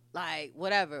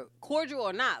 Whatever, cordial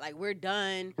or not. We're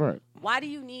done. Right. Why do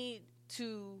you need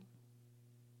to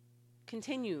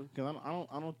continue? Because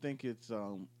I don't think it's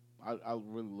I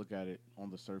really look at it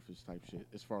on the surface type shit.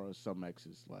 As far as some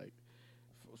exes,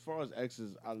 as far as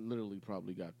exes, I literally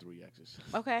probably got 3 exes.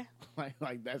 Okay.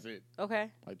 like that's it.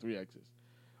 Okay. 3 exes.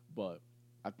 But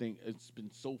I think it's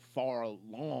been so far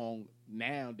along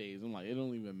nowadays. I'm it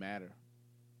don't even matter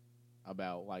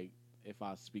about if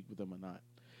I speak with them or not.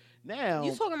 Now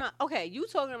You talking about okay?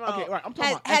 right. I'm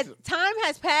talking about time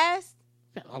has passed.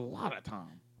 a lot of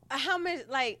time. How many?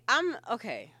 I'm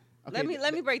okay. Let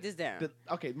me break this down.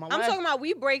 I'm talking about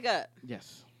we break up.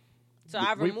 Yes. So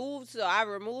I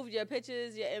removed your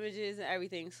pictures, your images, and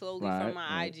everything slowly from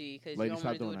my IG because you don't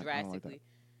want to do it drastically.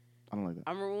 I don't like that.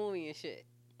 I'm removing your shit.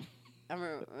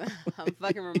 I'm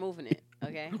fucking removing it.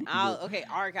 Okay.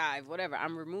 Archive, whatever.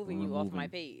 I'm removing you off my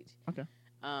page. Okay.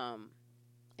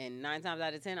 And 9 times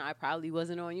out of 10, I probably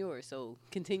wasn't on yours. So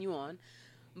continue on.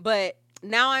 But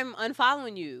now I'm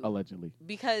unfollowing you. Allegedly.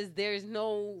 Because there's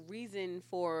no reason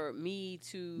for me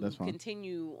to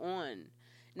continue on.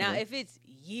 Now, if it's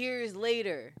years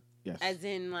later, yes, as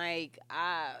in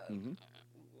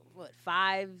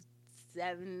 5,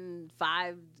 7,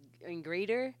 5 and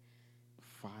greater.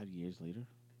 5 years later?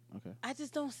 Okay. I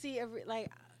just don't see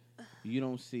You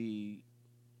don't see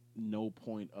no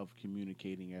point of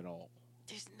communicating at all.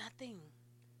 There's nothing.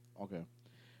 Okay.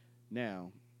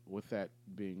 Now, with that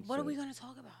being said, what are we going to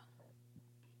talk about?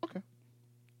 Okay.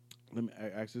 Let me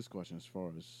ask this question as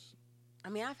far as... I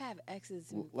mean, I've had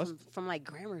exes from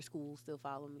grammar school still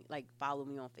follow me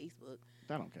on Facebook.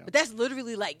 That don't count. But that's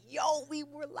literally yo, we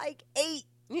were 8.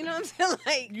 You know what I'm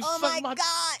saying? Oh my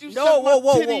God. No,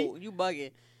 whoa. You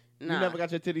bugging. Nah. You never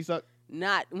got your titty sucked?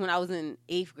 Not when I was in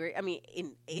 8th grade. I mean,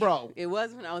 Bro. It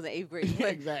was when I was in 8th grade.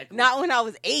 Exactly. Not when I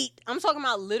was 8. I'm talking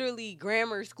about literally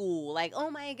grammar school. Oh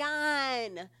my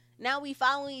God. Now we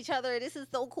follow each other. This is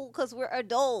so cool because we're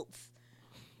adults.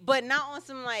 But not on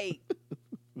some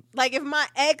if my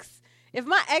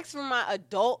ex from my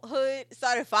adulthood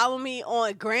started following me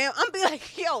on Gram, I'm be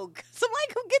yo, somebody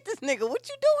come get this nigga. What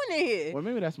you doing in here? Well,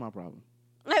 maybe that's my problem.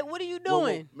 What are you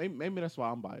doing? Well, maybe that's why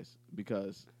I'm biased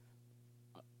because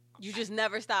you just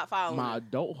never stopped following my me.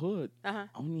 adulthood. I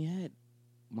only had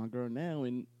my girl now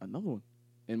and another one,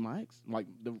 and my ex,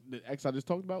 the ex I just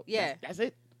talked about. Yeah, that's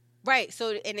it. Right.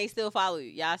 So and they still follow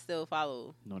you. Y'all still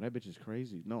follow. No, that bitch is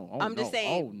crazy. No, I'm just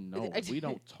saying. Oh no, we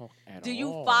don't talk at all. Do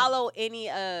you follow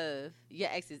any of your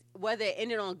exes, whether it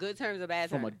ended on good terms or bad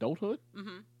terms? From adulthood?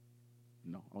 Mm-hmm.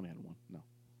 No, I only had one. No.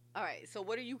 All right. So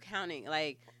what are you counting?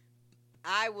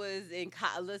 I was in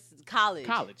college.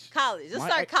 College. Let's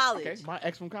start college. Okay, my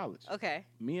ex from college. Okay.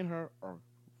 Me and her are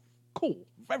cool.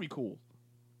 Very cool.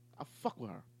 I fuck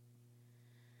with her.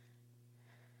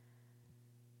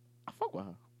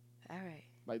 All right.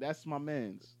 That's my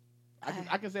man's.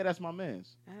 I can say that's my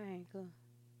man's. All right, cool.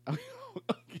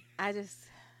 Okay. I'm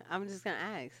just gonna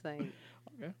ask.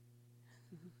 Okay.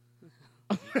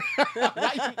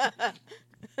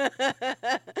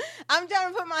 I'm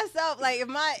trying to put myself like if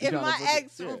my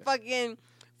ex from fucking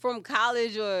from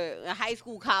college or high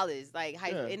school college, like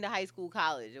into high school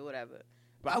college or whatever.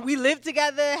 But we lived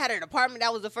together, had an apartment.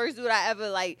 That was the first dude I ever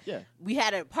like. Yeah. We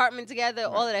had an apartment together,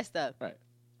 all of that stuff. Right.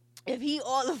 If he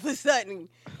all of a sudden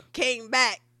came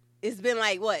back, it's been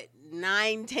like what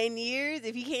 9-10 years.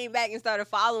 If he came back and started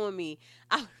following me,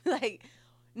 I'm like,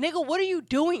 nigga, what are you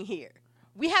doing here?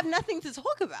 We have nothing to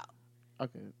talk about.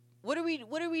 Okay. What are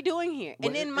we doing here?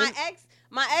 And then my ex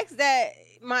that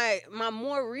my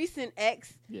more recent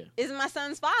ex is my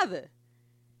son's father.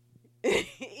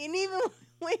 And even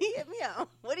when he hit me up,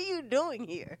 what are you doing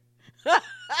here?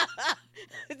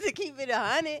 To keep it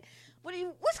 100.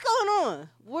 What's going on?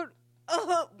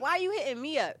 Why are you hitting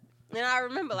me up? And I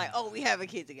remember like, oh, we have a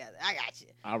kid together. I got you.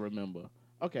 I remember.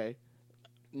 Okay.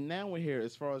 Now we're here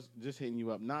as far as just hitting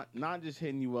you up, not just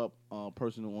hitting you up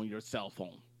personal on your cell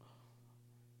phone.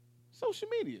 Social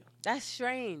media. That's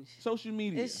strange. Social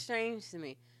media. It's strange to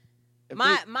me.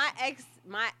 My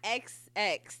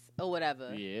ex or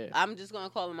whatever. Yeah. I'm just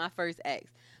gonna call him my first ex.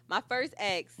 My first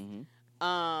ex,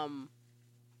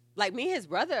 like me and his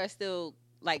brother are still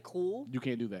like cool. You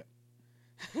can't do that.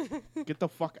 Get the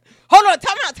fuck out. Hold on,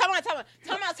 time out.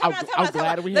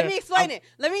 Let me explain it.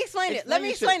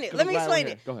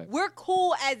 Go ahead. We're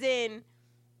cool as in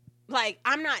like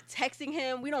I'm not texting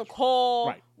him. We don't call.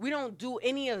 Right. We don't do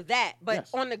any of that. But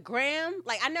on the gram,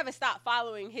 like I never stopped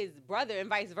following his brother and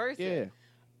vice versa. Yeah.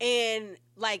 And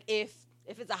like if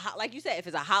it's like you said, if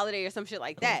it's a holiday or some shit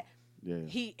like that,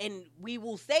 we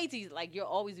will say to you like you'll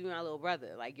always be my little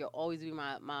brother, like you'll always be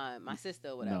my sister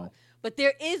or whatever. No. But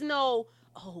there is no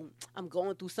I'm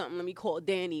going through something. Let me call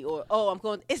Danny or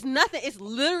It's nothing. It's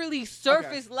literally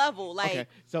surface level. Like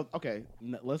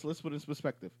let's put it in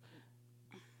perspective.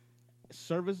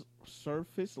 Surface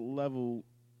level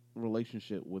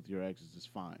relationship with your exes is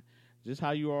fine. Just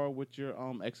how you are with your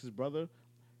ex's brother,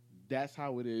 that's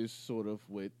how it is sort of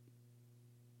with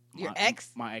your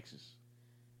ex? My exes.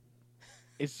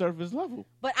 It's surface level.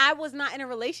 But I was not in a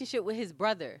relationship with his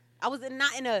brother. I was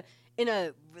not in a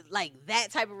like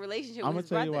that type of relationship with his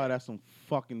brother. I'm gonna tell you why that's some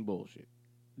fucking bullshit.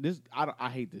 I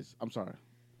hate this. I'm sorry.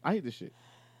 I hate this shit.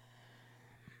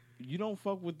 You don't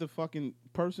fuck with the fucking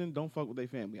person, don't fuck with their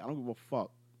family. I don't give a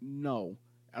fuck. No.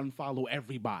 Unfollow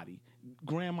everybody.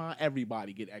 Grandma,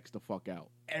 everybody get X the fuck out.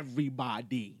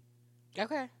 Everybody.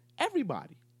 Okay.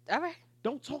 Everybody. All right.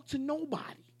 Don't talk to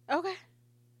nobody. Okay.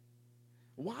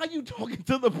 Why are you talking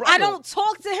to the brother? I don't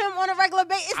talk to him on a regular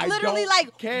basis. It's literally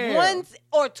like once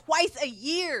or twice a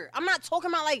year. I'm not talking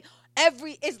about like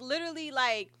it's literally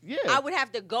like I would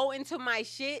have to go into my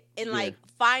shit and like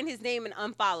find his name and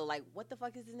unfollow. Like, what the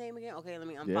fuck is his name again? Okay, let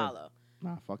me unfollow.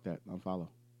 Nah, fuck that. Unfollow.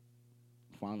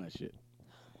 Find that shit.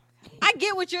 I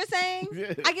get what you're saying.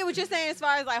 I get what you're saying as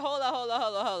far as like, hold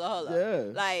up.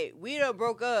 Yeah. Like, we done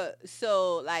broke up,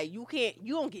 so like you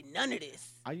don't get none of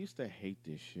this. I used to hate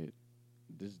this shit.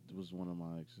 This was one of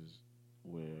my exes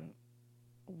where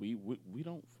we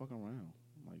don't fuck around.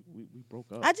 Like we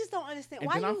broke up. I just don't understand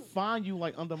why. And then I find you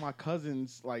like under my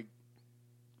cousin's like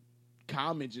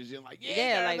comments and shit like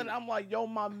and I'm like, yo,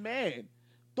 my man,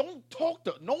 don't talk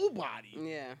to nobody.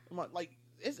 Yeah. I'm like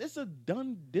it's a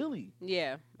done dilly.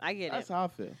 Yeah, I get it. That's how I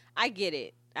feel. I get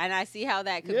it. And I see how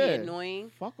that could be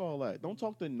annoying. Fuck all that. Don't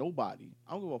talk to nobody.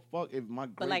 I don't give a fuck if my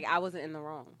But like I wasn't in the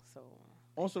wrong, so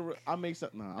also, I make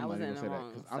something. No, I'm not even gonna say that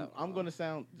because I'm gonna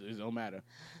sound. It don't matter.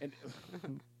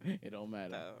 It don't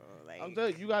matter. I'm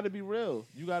telling you, you got to be real.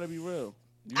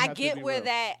 I get where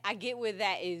that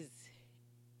is.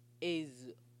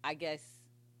 I guess.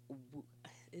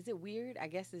 Is it weird? I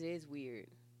guess it is weird.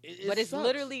 But it's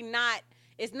literally not.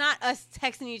 It's not us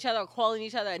texting each other or calling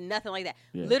each other or nothing like that.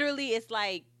 Yeah. Literally, it's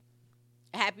like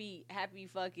happy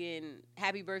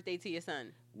birthday to your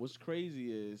son. What's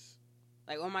crazy is.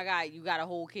 Like, oh my God, you got a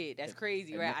whole kid. That's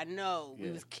crazy, right? I know.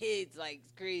 We was kids. Like,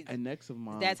 it's crazy. A next of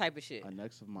mine. That type of shit. A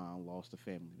next of mine lost a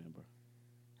family member.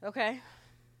 Okay.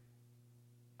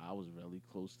 I was really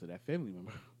close to that family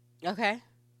member. Okay.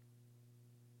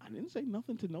 I didn't say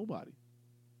nothing to nobody.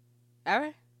 All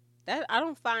right. I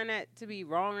don't find that to be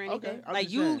wrong or anything. Okay,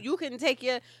 like, you can take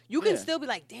you can still be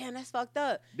like, damn, that's fucked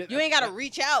up. You ain't got to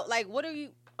reach out. Like, what are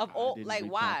you...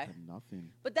 why? Nothing.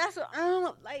 But that's what I don't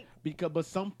know, like. But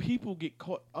some people get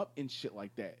caught up in shit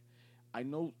like that. I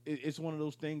know it's one of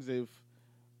those things. If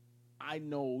I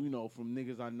know, from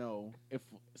niggas I know, if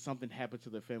something happened to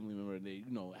their family member and they,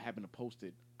 happen to post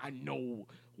it, I know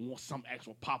some ex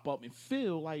will pop up and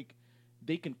feel like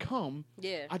they can come.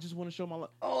 Yeah. I just want to show my love.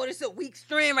 Oh, this is a weak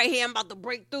strand right here. I'm about to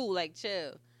break through. Like,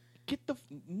 chill. Get the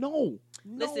no.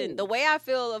 Listen, the way I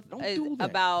feel Don't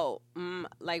about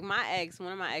like my ex,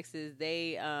 one of my exes,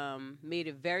 they made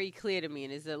it very clear to me,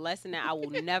 and it's a lesson that I will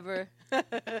never. I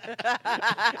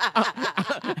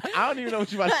don't even know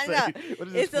what you're about to say.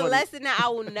 It's a lesson that I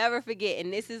will never forget,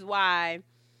 and this is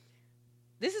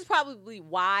probably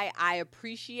why I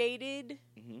appreciated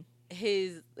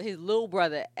his little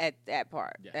brother at that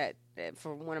part. Yes.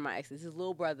 For one of my exes, his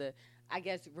little brother, I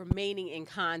guess, remaining in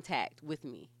contact with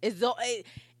me. It's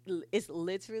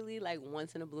literally like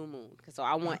once in a blue moon. So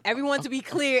I want everyone to be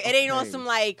clear. It ain't on some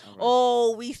like,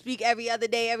 oh, we speak every other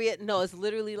day. No, it's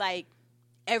literally like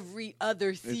every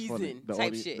other season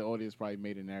type shit. The audience probably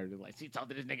made a narrative like, she talk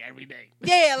to this nigga every day.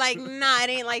 Yeah, like, nah,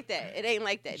 it ain't like that. It ain't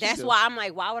like that. That's why I'm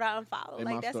like, why would I unfollow?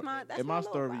 Like, that's my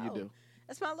story, bro. you do.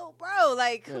 That's my little bro.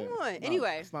 Like, come on.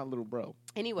 Anyway. It's not little bro.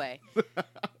 Anyway.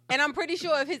 And I'm pretty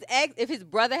sure if his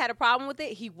brother had a problem with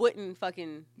it, he wouldn't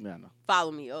fucking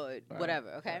follow me or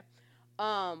whatever, okay?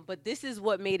 But this is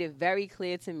what made it very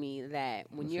clear to me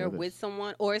that when you're with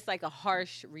someone, or it's like a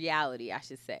harsh reality, I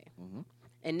should say. Mm-hmm.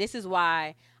 And this is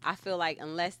why I feel like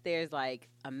unless there's like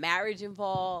a marriage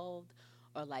involved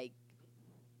or like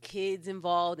kids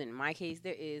involved, in my case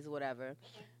there is, whatever.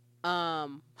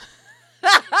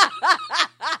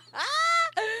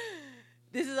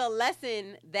 This is a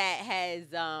lesson that has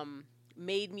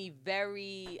made me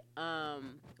very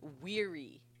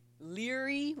leery,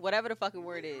 whatever the fucking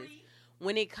word is,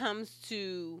 when it comes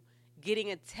to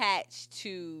getting attached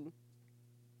to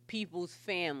people's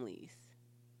families.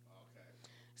 Okay.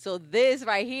 So this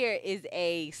right here is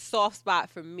a soft spot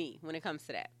for me when it comes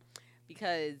to that,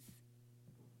 because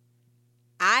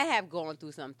I have gone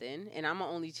through something, and I'm an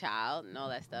only child and all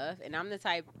that stuff, and I'm the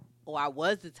type, or I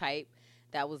was the type,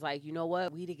 that was like, you know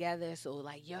what, we together, so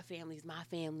like your family's my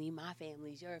family's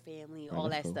your family, all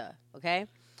that stuff, okay?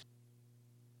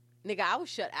 Nigga, I was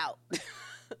shut out,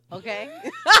 okay?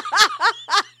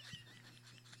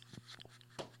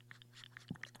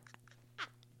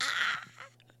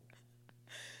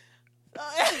 So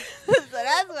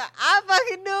that's what I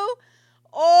fucking knew.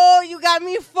 Oh, you got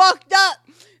me fucked up,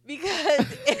 because...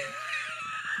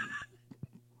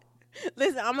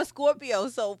 Listen, I'm a Scorpio,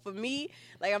 so for me,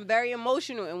 like, I'm very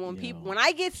emotional, and when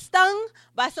I get stung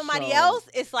by somebody else,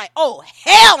 it's like, oh,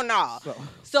 hell no.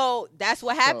 So that's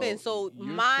what happened. So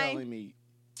you're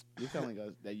telling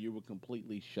us that you were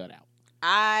completely shut out.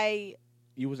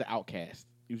 You was an outcast.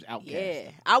 You was outcast. Yeah,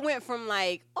 I went from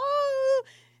like, oh,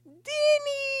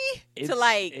 Denny, to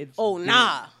like, oh,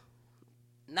 nah,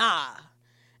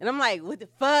 and I'm like, what the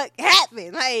fuck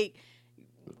happened?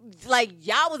 Like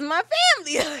y'all was my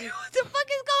family. Like, what the fuck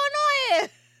is going on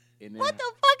here? What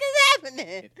the fuck is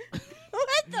happening?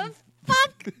 What the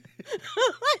fuck?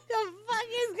 What the fuck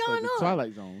is going on?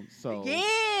 Twilight Zone. So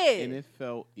yeah, and it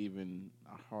felt even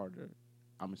harder,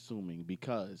 I'm assuming,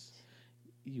 because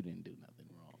you didn't do nothing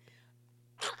wrong.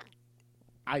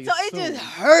 It just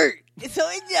hurt. So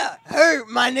it just hurt,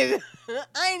 my nigga.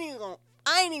 I ain't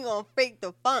even gonna fake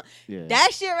the fun. Yeah. That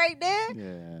shit right there.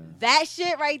 Yeah. That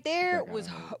shit right there was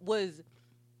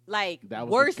like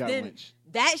worse than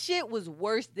that shit was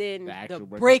worse than the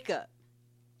breakup.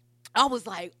 I was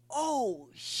like, oh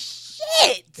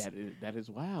shit. That is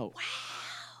wild. Wow.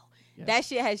 Yeah. That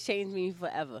shit has changed me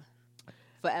forever.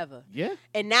 Yeah.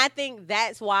 And I think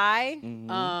that's why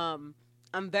I'm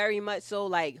very much so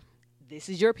like, this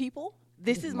is your people.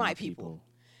 This is my people.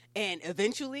 And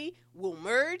eventually we'll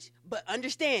merge, but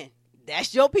understand,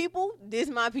 that's your people, this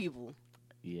my people.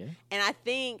 Yeah. And I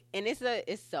think, and it's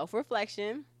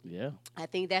self-reflection. Yeah. I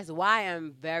think that's why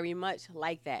I'm very much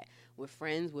like that. With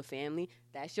friends, with family.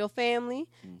 That's your family,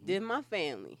 this my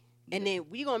family. And then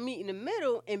we gonna meet in the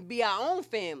middle and be our own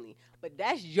family. But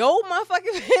that's your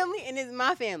motherfucking family and it's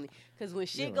my family. Because when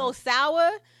shit goes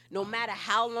sour, no matter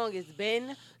how long it's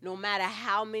been, no matter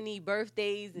how many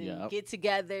birthdays and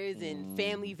get-togethers and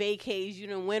family vacays you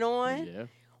done went on,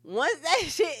 once that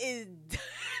shit is done,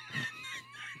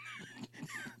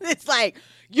 it's like,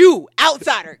 you,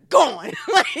 outsider, gone.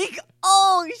 Like,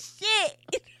 oh, shit.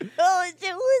 Oh,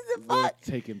 shit, who's the fuck?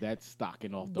 We're taking that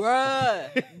stocking off the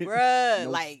Bruh. No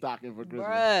like, stocking for Christmas.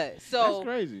 Bruh. So, that's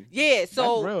crazy. Yeah,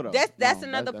 so that's real, though. That's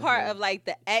another part of, like,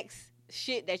 the ex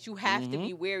shit that you have to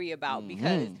be wary about,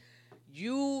 because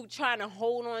you trying to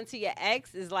hold on to your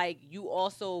ex is like you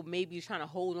also maybe trying to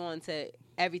hold on to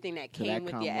everything that came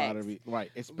with your ex. Right.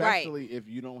 Especially if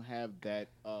you don't have that,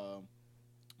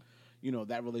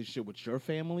 that relationship with your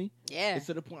family. Yeah. It's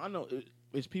to the point, I know,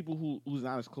 it's people who's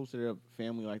not as close to their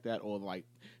family like that, or like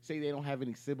say they don't have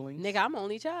any siblings. Nigga, I'm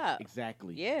only child.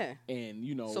 Exactly. Yeah. And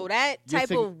so that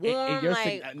type of warm, and your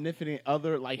like significant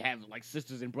other like have like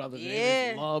sisters and brothers, and they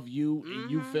just love you, and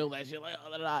you feel that shit like,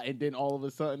 and then all of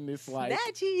a sudden it's like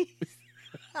snatchies.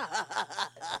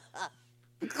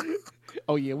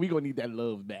 Oh yeah, we gonna need that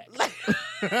love back.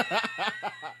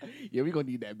 Yeah, we gonna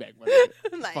need that back.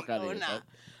 Like, fuck out of here. Nah.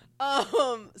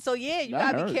 So yeah, you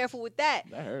gotta be careful with that.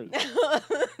 That hurts.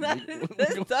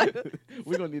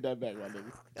 We're gonna need that back, my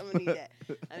nigga. I'm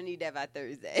gonna need that by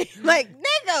Thursday. Like,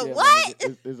 nigga, what?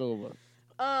 Nigga, it's over.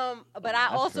 But I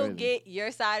also get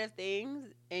your side of things,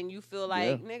 and you feel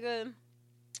like, nigga,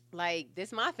 like,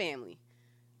 this my family.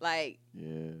 Like,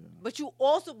 yeah. But you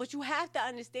have to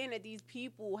understand that these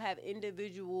people have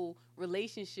individual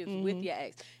relationships with your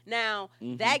ex. Now,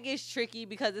 that gets tricky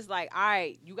because it's like, all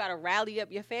right, you got to rally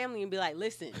up your family and be like,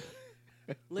 listen,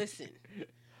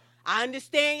 I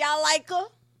understand y'all like her.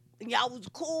 Y'all was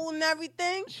cool and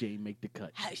everything. She ain't make the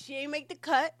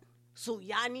cut. So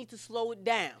y'all need to slow it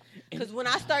down. Because when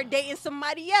I start dating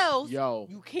somebody else,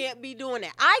 you can't be doing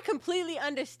that. I completely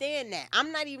understand that.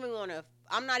 I'm not even gonna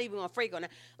freak on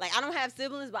that. Like, I don't have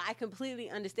siblings, but I completely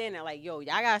understand that. Like, yo,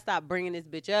 y'all gotta stop bringing this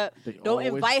bitch up. Don't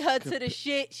invite her to the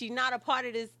shit. She's not a part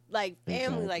of this, like,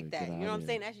 family like that. You know what I'm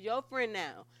saying? That's your friend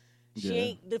now. She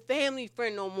ain't the family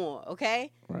friend no more,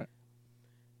 okay? Right.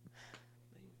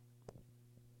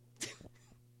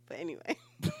 But anyway.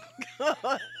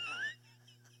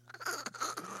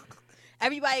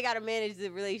 Everybody gotta manage the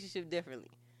relationship differently.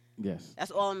 Yes.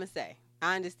 That's all I'm gonna say.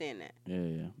 I understand that.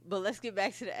 Yeah. But let's get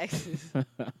back to the exes.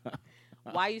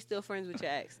 Why are you still friends with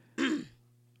your ex?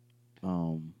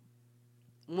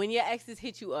 When your exes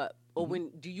hit you up, or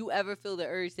do you ever feel the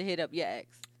urge to hit up your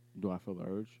ex? Do I feel the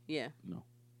urge? Yeah. No.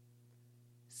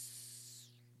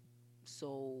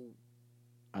 So,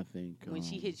 I think when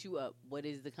she hits you up, what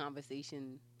is the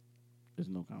conversation? There's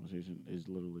no conversation. It's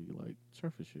literally like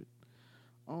surface shit.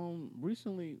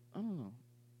 Recently, I don't know.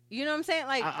 You know what I'm saying?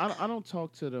 Like, I don't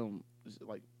talk to them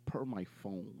like per my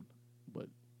phone, but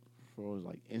for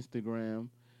like Instagram,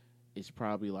 it's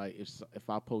probably like if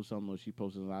I post something or she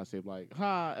posts something, I say like,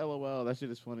 "Ha, LOL, that shit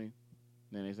is funny."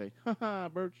 Then they say, "Ha,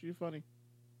 Birch, you funny."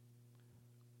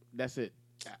 That's it.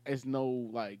 It's no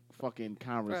like fucking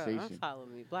conversation. Bro, unfollow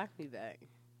me, block me back.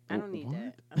 I don't need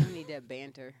that. I don't need that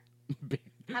banter.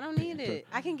 I don't need it.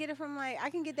 I can get it from I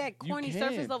can get that corny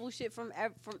surface level shit from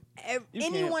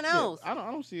anyone else. Yeah,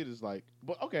 I don't see it as like,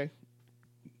 but okay.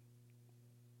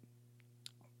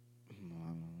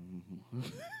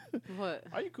 What?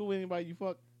 Are you cool with anybody you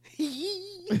fuck?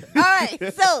 All right,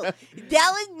 so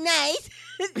that was nice.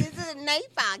 This is a nice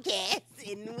podcast,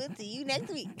 and we'll see you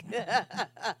next week.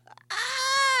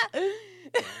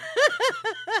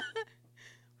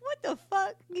 What the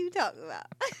fuck are you talking about?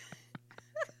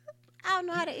 I don't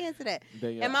know how to answer that.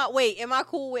 Am I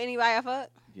cool with anybody I fuck?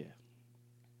 Yeah.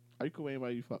 Are you cool with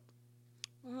anybody you fucked?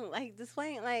 Like,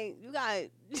 displaying, like, you got...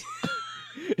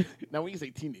 Now, when you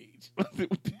say teenage...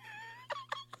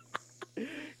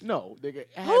 No, nigga.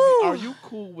 Are you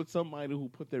cool with somebody who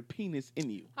put their penis in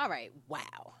you? All right,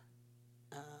 wow.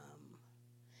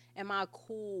 Am I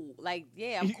cool? Like,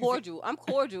 yeah, I'm cordial. I'm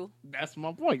cordial. That's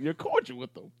my point. You're cordial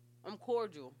with them. I'm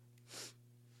cordial.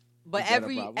 But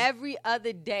every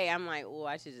other day, I'm like, oh,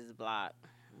 I should just block.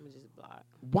 I'm gonna just block.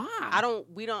 Why? I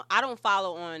don't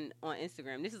follow on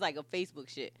Instagram. This is like a Facebook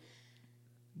shit.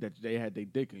 That they had their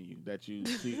dick in you that you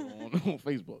see on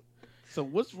Facebook. So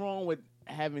what's wrong with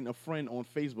having a friend on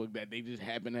Facebook that they just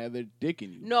happen to have their dick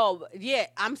in you? No, yeah,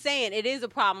 I'm saying it is a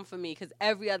problem for me because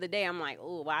every other day I'm like,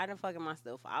 oh, why the fuck am I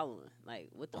still following? Like,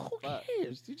 what the fuck? Who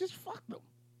cares? You just fuck them.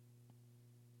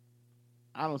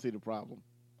 I don't see the problem.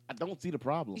 I don't see the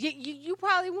problem. You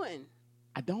probably wouldn't.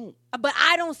 I don't. But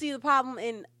I don't see the problem,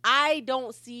 and I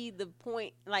don't see the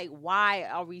point. Like, why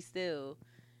are we still?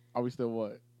 Are we still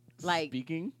what? Like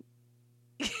speaking?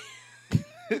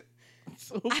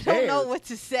 I don't know what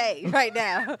to say right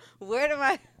now. Where do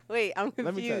I? Wait, I'm confused.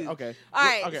 Let me tell you. Okay. All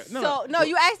right. Okay. No,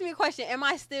 you asked me a question. Am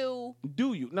I still?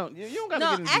 Do you? No, you don't gotta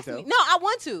get into ask detail. me. No, I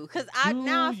want to because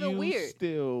now I feel weird.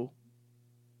 Still?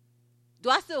 Do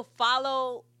I still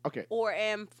follow? Okay. Or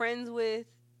am friends with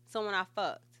someone I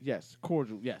fucked? Yes.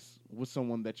 Cordial. Yes. With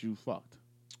someone that you fucked.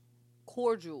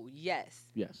 Cordial. Yes.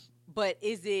 Yes. But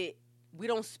is it? We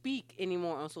don't speak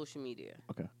anymore on social media.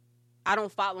 Okay. I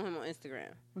don't follow him on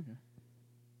Instagram. Okay.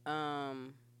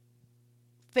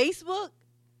 Facebook,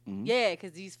 yeah,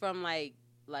 because he's from like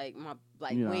my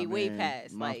way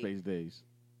past MySpace days,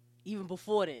 even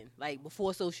before then, like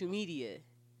before social media.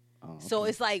 Oh, okay. So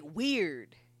it's like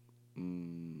weird.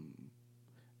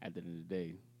 At the end of the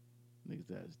day, niggas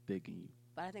that's digging you.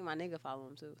 But I think my nigga follow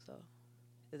him too. So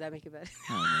does that make it better?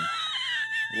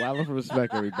 Wildin' for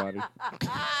respect, everybody.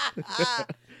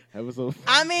 Episode 5.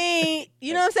 I mean,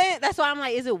 you know what I'm saying? That's why I'm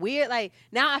like, is it weird? Like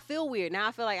now I feel weird. Now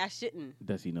I feel like I shouldn't.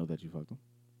 Does he know that you fucked him?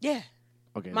 Yeah.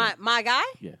 Okay. My guy?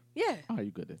 Yeah. Yeah. Oh,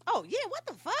 you good then? Oh yeah. What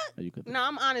the fuck? Are you good then? No,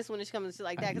 I'm honest when it comes to shit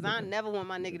like that because I never want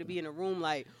my nigga to be in a room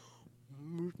like,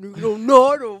 nigga don't know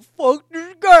how to fuck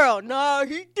this girl. Nah,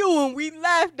 he doing. We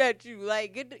laughed at you.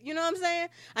 Like, you know what I'm saying?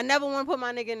 I never want to put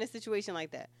my nigga in a situation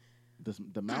like that.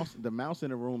 The mouse in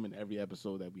the room in every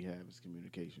episode that we have is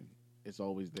communication. It's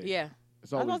always there. Yeah.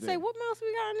 It's I was always about to there. say, what mouse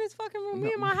we got in this fucking room?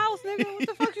 We in my house, nigga. What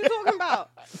the fuck you talking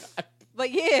about?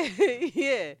 But yeah,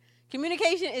 yeah.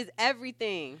 Communication is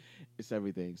everything. It's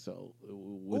everything. So.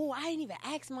 Oh, I didn't even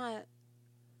ask my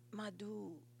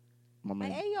dude. My man.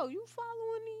 Like, hey, yo, you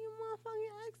following your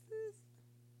motherfucking exes?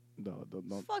 No. What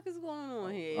the fuck is going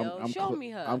on here, yo? Show me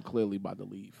her. I'm clearly about to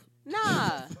leave.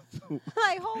 Nah.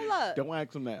 Like, hold up. Don't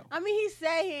ask him now. I mean, he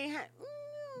said he ain't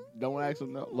Don't ask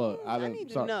him now. Look, I need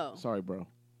to know. Sorry, bro.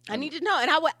 I need to know, and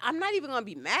I'm not even gonna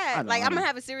be mad. Like, I'm gonna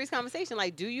have a serious conversation.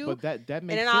 Like, do you? But that makes sense. And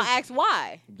then I'll ask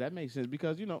why. That makes sense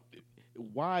because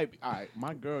why? All right,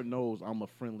 my girl knows I'm a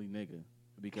friendly nigga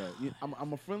because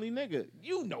I'm a friendly nigga.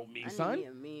 You know me, son. I need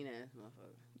a mean ass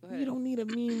motherfucker. Go ahead. You don't need a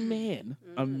mean man.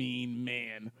 A mean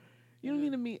man. You don't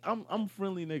need a mean. I'm a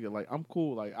friendly nigga. Like I'm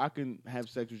cool. Like I can have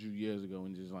sex with you years ago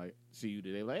and just like see you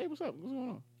today. Like hey, what's up? What's going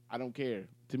on? I don't care.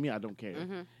 To me, I don't care.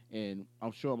 Mm-hmm. And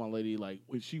I'm sure my lady like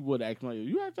when she would ask me like,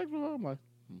 you had sex with her? I'm like,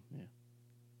 yeah.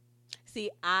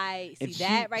 See, I see And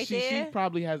that right there. She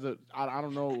probably has I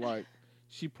don't know, like,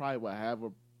 she probably would have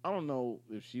I don't know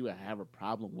if she would have a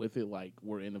problem with it, like,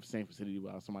 we're in the same vicinity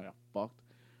while somebody got fucked,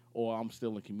 or I'm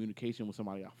still in communication with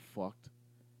somebody got fucked.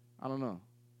 I don't know.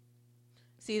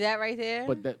 See that right there?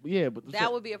 But that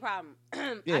would be a problem.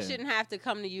 Yeah. I shouldn't have to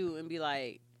come to you and be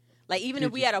like even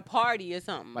if we at a party or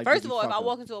something. Like, First of all, if I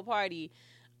walk into a party,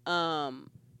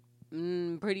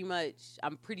 pretty much,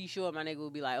 I'm pretty sure my nigga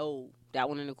would be like, oh, that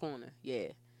one in the corner. Yeah.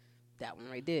 That one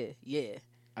right there. Yeah.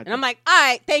 And I'm like, all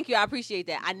right, thank you. I appreciate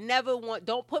that. I never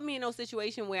don't put me in no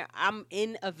situation where I'm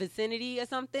in a vicinity or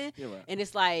something. You're right. And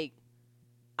it's like,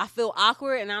 I feel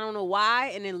awkward and I don't know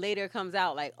why. And then later it comes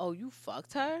out like, oh, you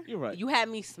fucked her? You're right. You had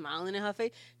me smiling in her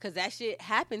face? Because that shit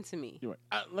happened to me. You're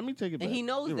right. Let me take it back. And he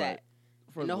knows You're that. Right.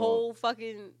 And the whole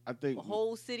fucking, I think the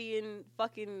whole city and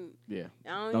fucking, yeah. I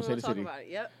don't even want to talk about it.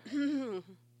 Yep.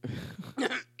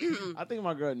 I think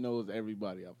my girl knows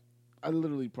everybody. I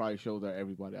literally probably showed her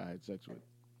everybody I had sex with.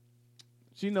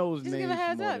 She knows Just names. give a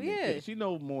heads more up, than me. yeah. She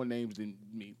knows more names than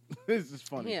me. This is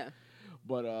funny. Yeah.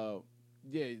 But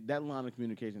yeah, that line of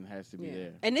communication has to be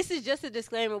there. And this is just a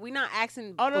disclaimer. We're not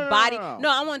asking for body.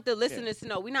 No, I want the listeners to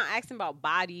know. We're not asking about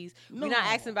bodies. No. We're not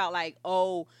asking about like,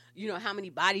 oh, how many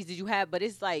bodies did you have? But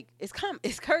it's like it's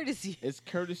courtesy. It's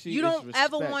courtesy. You don't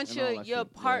ever want your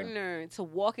shit. partner to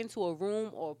walk into a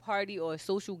room or a party or a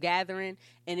social gathering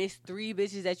and it's 3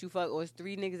 bitches that you fuck or it's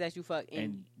 3 niggas that you fuck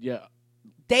and yeah.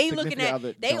 They looking at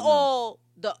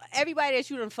everybody that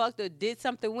you done fucked or did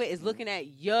something with is looking at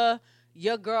your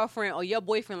girlfriend or your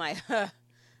boyfriend like, huh,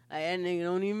 like that nigga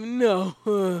don't even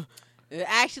know.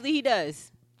 Actually, he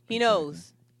does. He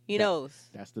knows. He knows.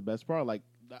 That's the best part. Like,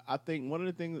 I think one of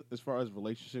the things as far as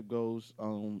relationship goes,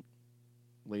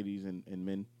 ladies and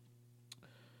men,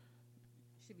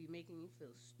 should be making you feel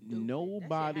stupid.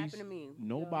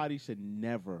 Nobody should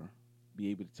never be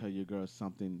able to tell your girl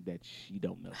something that she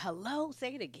don't know. Hello?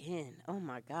 Say it again. Oh,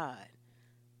 my God.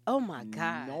 Oh, my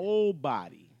God.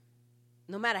 Nobody.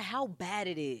 No matter how bad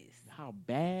it is. How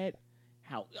bad.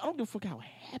 I don't give a fuck how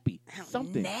happy. How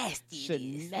something nasty should it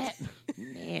is.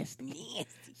 Nasty.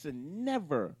 Should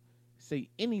never say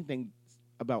anything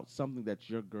about something that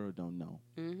your girl don't know.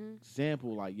 Mm-hmm.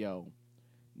 Example, like, yo,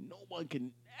 no one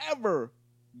can ever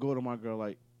go to my girl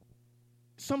like,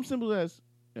 something simple as,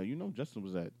 yo, Justin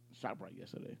was at ShopRite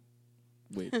yesterday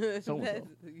with so-and-so.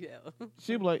 Yeah.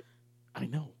 She'd be like, I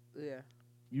know. Yeah.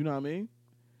 You know what I mean?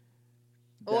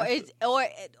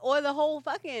 Or the whole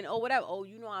fucking or whatever. Oh,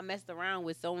 I messed around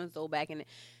with so and so back in the.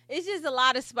 It's just a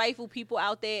lot of spiteful people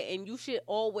out there, and you should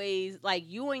always like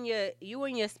you and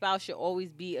your spouse should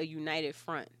always be a united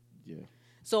front. Yeah.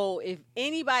 So if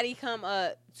anybody come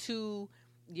up to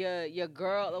your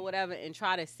girl or whatever and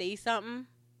try to say something,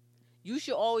 you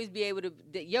should always be able to.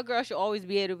 Your girl should always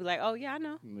be able to be like, oh yeah, I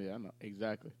know. Yeah, I know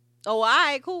exactly. Oh, all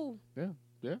right, cool.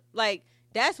 Yeah. Like.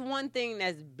 That's one thing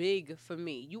that's big for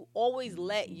me. You always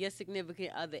let your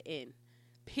significant other in,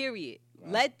 period.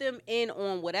 Right. Let them in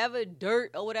on whatever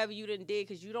dirt or whatever you done did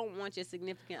because you don't want your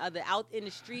significant other out in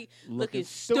the street looking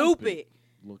stupid.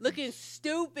 looking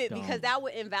stupid because that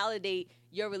would invalidate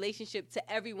your relationship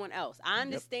to everyone else. I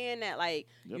understand that, like,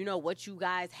 you know, what you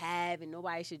guys have and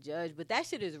nobody should judge, but that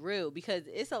shit is real because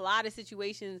it's a lot of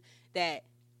situations that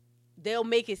they'll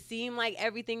make it seem like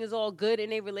everything is all good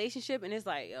in a relationship, and it's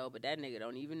like, yo, but that nigga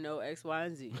don't even know X, Y,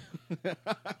 and Z.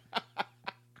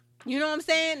 You know what I'm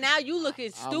saying? Now you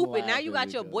looking stupid. Now you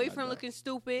got your boyfriend looking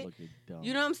stupid.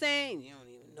 You know what I'm saying? You don't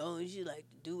even know she like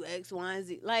to do X, Y, and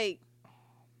Z. Like,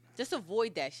 just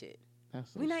avoid that shit.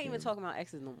 We're not even talking about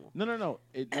exes no more. No.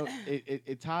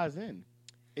 It ties in.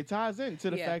 It ties in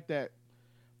to the fact that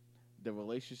the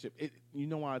relationship. You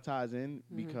know why it ties in?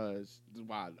 Because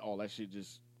why all that shit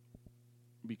just.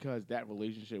 Because that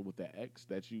relationship with the ex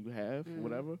that you have,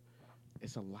 whatever.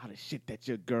 It's a lot of shit that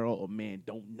your girl or man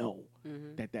don't know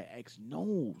that ex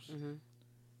knows.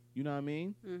 You know what I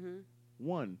mean?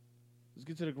 One, let's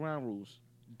get to the ground rules.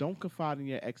 Don't confide in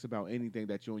your ex about anything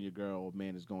that you and your girl or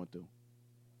man is going through.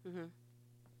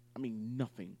 I mean,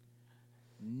 nothing.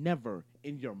 Never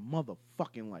in your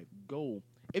motherfucking life. Go.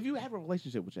 If you have a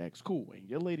relationship with your ex, cool. And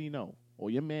your lady know or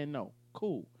your man know,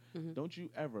 cool. Don't you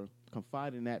ever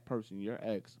confide in that person, your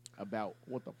ex, about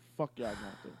what the fuck y'all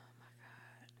going through.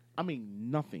 I mean,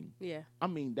 nothing. Yeah. I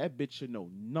mean, that bitch should know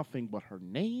nothing but her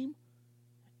name,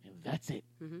 and that's it.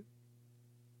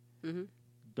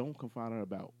 Don't confide in her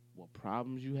about what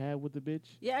problems you have with the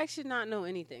bitch. Yeah, I should not know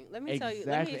anything. Let me tell you.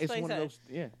 Let me explain something.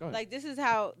 Yeah, go ahead. Like, this is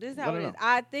how it is.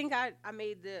 I think I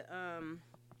made the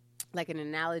like an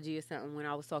analogy or something when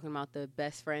I was talking about the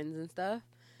best friends and stuff.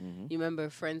 You remember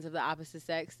Friends of the Opposite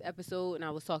Sex episode, and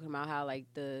I was talking about how like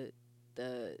the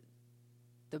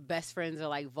best friends are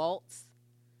like vaults.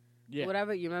 Yeah.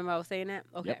 Whatever. You remember I was saying that?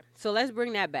 Okay. Yep. So let's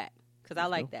bring that back because I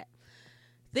like that.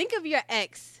 Think of your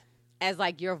ex as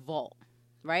like your vault,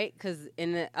 right? Because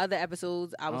in the other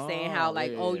episodes, I was saying how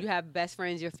like, you have best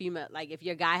friends, you're female. Like if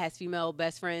your guy has female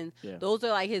best friends, those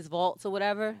are like his vaults or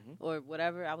whatever, or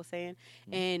whatever I was saying.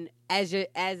 And as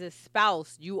a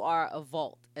spouse, you are a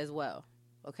vault as well.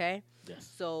 Okay?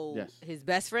 Yes. So his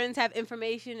best friends have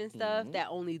information and stuff that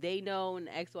only they know, and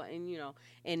X, Y, and you know,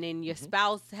 and then your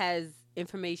spouse has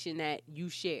information that you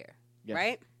share,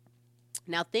 right?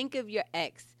 Now think of your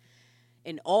ex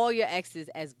and all your exes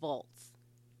as vaults.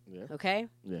 Yeah. Okay?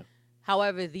 Yeah.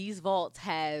 However, these vaults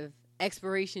have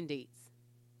expiration dates.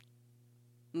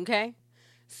 Okay?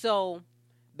 So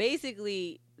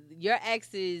basically, your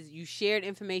exes, you shared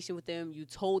information with them, you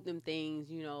told them things,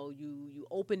 you know, you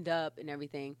opened up and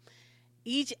everything.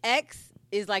 Each ex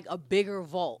is like a bigger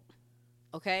vault,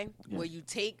 okay? Yes. Where you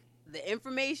take the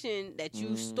information that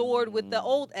you stored with the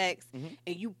old ex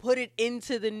and you put it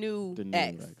into the new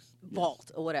ex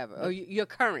vault or whatever, or your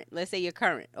current. Let's say your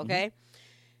current, okay?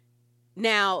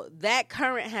 Now, that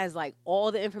current has like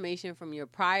all the information from your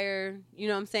prior, you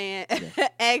know what I'm saying,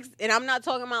 ex. And I'm not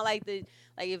talking about like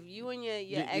if you and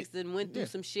your ex then went through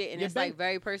some shit and it's like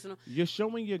very personal. You're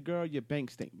showing your girl your bank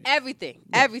statement. Everything,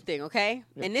 okay?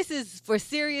 Yeah. And this is for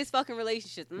serious fucking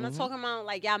relationships. I'm not talking about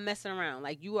like y'all messing around.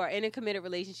 Like you are in a committed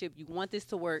relationship. You want this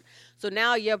to work. So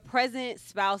now your present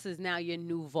spouse is now your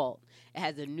new vault. It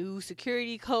has a new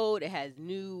security code. It has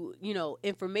new, you know,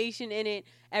 information in it,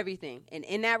 everything. And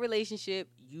in that relationship,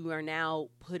 you are now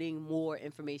putting more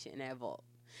information in that vault.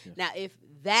 Yes. Now, if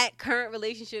that current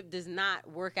relationship does not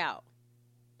work out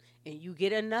and you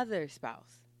get another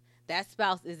spouse, that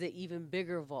spouse is an even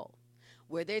bigger vault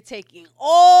where they're taking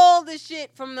all the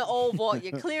shit from the old vault.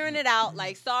 You're clearing it out.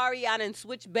 Like, sorry, I done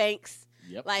switched banks.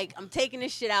 Yep. Like, I'm taking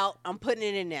this shit out. I'm putting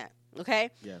it in there. Okay?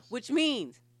 Yes. Which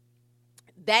means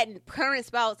that current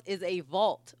spouse is a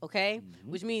vault, okay?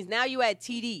 Which means now you at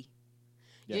TD.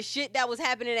 Yes. Your shit that was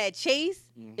happening at Chase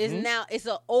is now, it's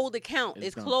an old account.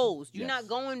 It's closed. You're not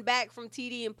going back from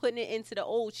TD and putting it into the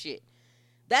old shit.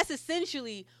 That's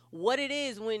essentially what it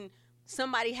is when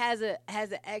somebody has an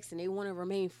ex and they want to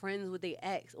remain friends with their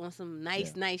ex on some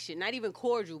nice shit. Not even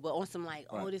cordial, but on some like,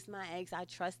 oh, this is my ex. I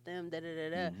trust them,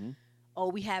 da-da-da-da. Oh,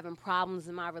 we having problems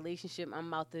in my relationship. I'm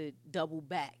about to double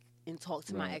back and talk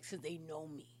to my ex because they know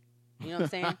me. You know what I'm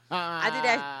saying? I did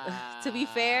that. To be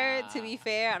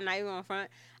fair, I'm not even on front.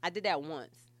 I did that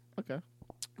once. Okay.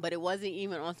 But it wasn't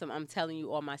even on some, I'm telling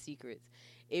you all my secrets.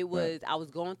 It was, I was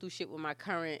going through shit with my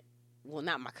current, well,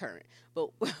 not my current, but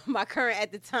my current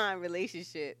at the time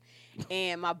relationship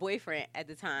and my boyfriend at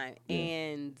the time. Yeah.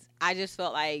 And I just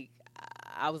felt like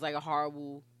I was like a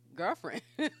horrible girlfriend.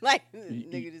 Like,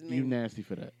 nigga just made you nasty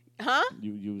for that. Huh?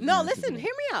 You no, listen, hear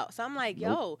me out. So I'm like,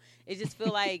 yo, it just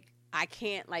feel like I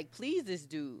can't like please this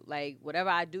dude. Like whatever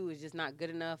I do is just not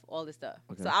good enough. All this stuff.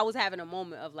 Okay. So I was having a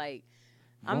moment of like,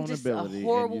 I'm just a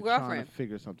horrible girlfriend. Trying to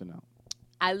figure something out.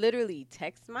 I literally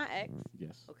text my ex.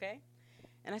 Yes. Okay.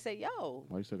 And I said, yo.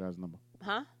 Why you still got his number?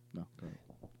 Huh? No, go ahead.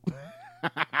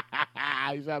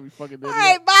 You shot me fucking. All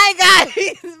right, bye, guys.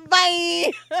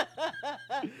 Bye.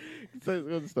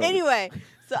 Anyway,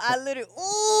 so I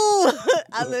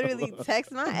literally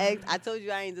text my ex. I told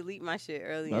you I ain't delete my shit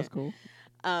earlier. That's cool.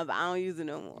 But I don't use it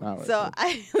no more. Right, so cool.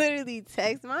 I literally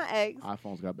text my ex.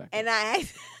 iPhones got back. And I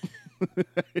asked,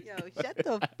 yo, shut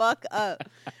the fuck up.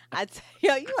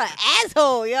 Yo, you an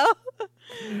asshole, yo.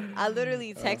 I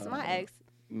literally text my ex.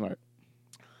 Right.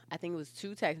 I think it was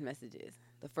 2 text messages.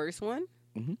 The first one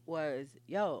was,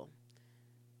 yo,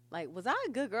 like, was I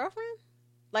a good girlfriend?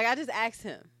 Like, I just asked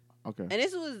him. Okay. And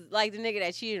this was, like, the nigga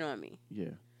that cheated on me. Yeah.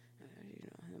 You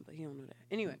know him, but he don't know that.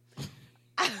 Anyway.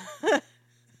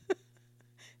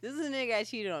 This is a nigga that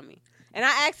cheated on me. And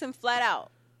I asked him flat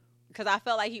out because I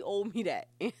felt like he owed me that.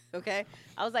 Okay?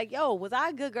 I was like, yo, was I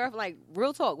a good girlfriend? Like,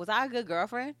 real talk, was I a good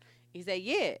girlfriend? He said,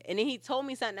 yeah. And then he told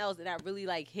me something else that really,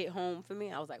 like, hit home for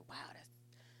me. I was like, wow, that's...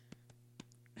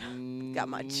 Got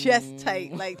my chest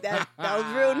tight. Like, that was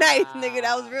real nice, nigga.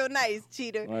 That was real nice,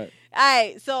 cheater. Right. All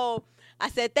right, so I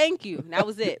said thank you. That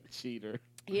was it. Cheater.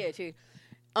 Yeah, cheater.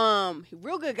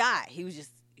 Real good guy. He was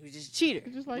just a cheater.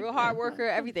 Just like, real hard worker,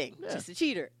 everything. Yeah. Just a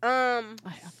cheater. I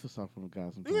feel sorry for the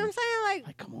guys sometimes. You know what I'm saying?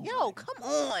 Like come on. yo, come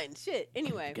on. Shit.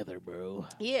 Anyway. Together, bro.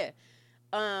 Yeah.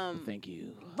 Thank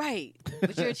you. Right.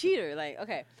 But you're a cheater. Like,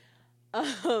 okay.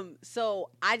 So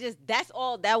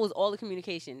that was all the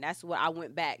communication. That's what I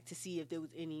went back to see if there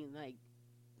was any like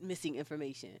missing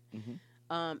information.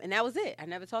 And that was it. I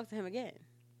never talked to him again.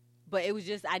 But it was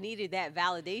just I needed that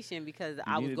validation because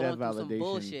I was going through some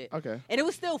bullshit. Okay. And it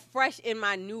was still fresh in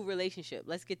my new relationship.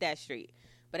 Let's get that straight.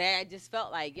 But I just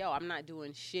felt like, yo, I'm not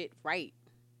doing shit right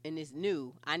in this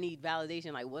new. I need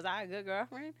validation. Like, was I a good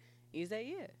girlfriend? He said,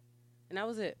 yeah. And that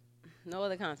was it. No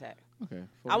other contact. Okay.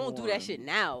 I won't do that shit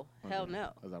now. Okay. Hell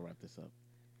no. As I wrap this up.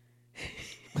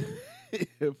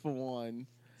 For one.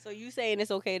 So you saying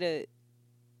it's okay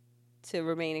to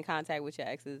remain in contact with your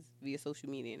exes via social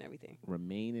media and everything?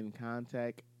 Remain in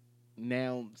contact.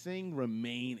 Now, saying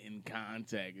remain in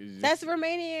contact is just... That's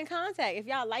remaining in contact. If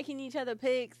y'all liking each other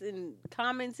pics and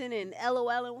commenting and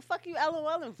LOLing, what the fuck you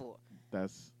LOLing for?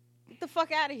 Get the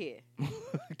fuck out of here.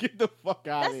 Get the fuck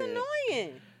out of here. That's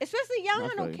annoying. Especially y'all don't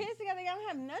have no kids together. Y'all don't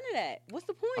have none of that. What's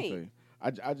the point?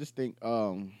 I just think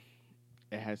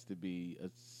it has to be a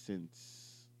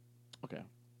sense... Okay.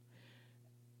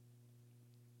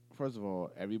 First of all,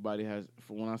 everybody has...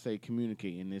 When I say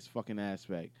communicate in this fucking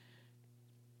aspect...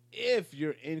 If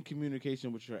you're in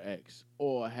communication with your ex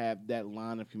or have that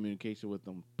line of communication with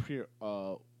them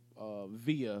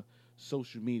via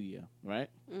social media, right?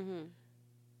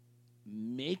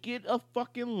 Make it a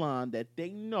fucking line that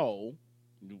they know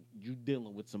you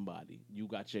dealing with somebody. You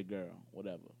got your girl,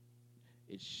 whatever.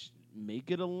 Make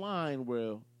it a line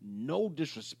where no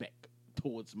disrespect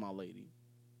towards my lady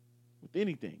with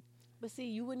anything. But see,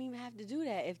 you wouldn't even have to do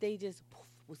that if they just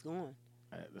was gone.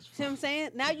 See what I'm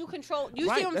saying? Now you control. You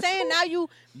right, see what I'm saying? Cool.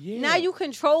 Now you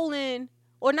controlling,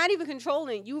 or not even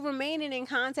controlling. You remaining in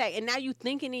contact, and now you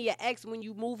thinking of your ex when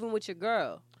you moving with your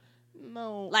girl.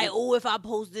 No, like, oh, if I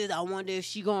post this, I wonder if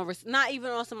she gonna not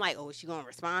even on some like, oh, is she gonna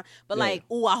respond? But like,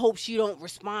 oh, I hope she don't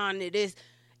respond to this.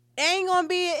 It ain't gonna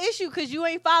be an issue because you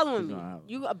ain't following me.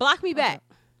 You block me back.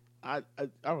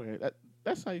 Okay,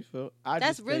 that's how you feel.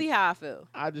 That's really how I feel.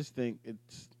 I just think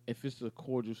if it's a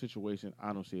cordial situation,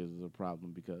 I don't see it as a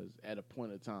problem because at a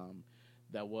point of time,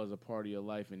 that was a part of your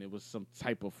life and it was some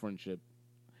type of friendship.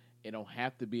 It don't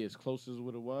have to be as close as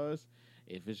what it was.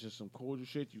 If it's just some cordial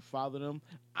shit, you follow them.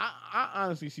 I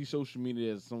honestly see social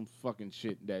media as some fucking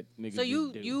shit that niggas So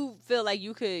do. you feel like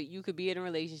you could be in a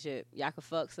relationship, y'all could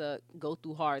fuck suck, go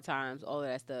through hard times, all of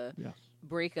that stuff, yes.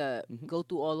 break up, go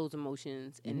through all those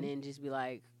emotions, and then just be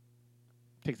like,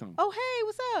 take time. Oh, hey,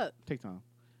 what's up? Take time.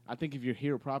 I think if you're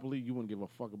here properly, you wouldn't give a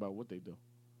fuck about what they do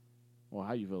or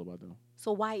how you feel about them.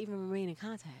 So why even remain in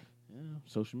contact? Yeah,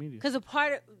 social media. Because a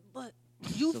part of, but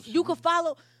you could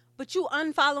follow, but you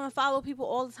unfollow and follow people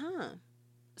all the time.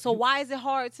 So why is it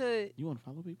hard to? You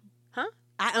unfollow people? Huh?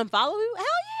 I unfollow people? Hell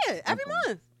yeah, every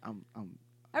month.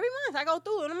 Every month I go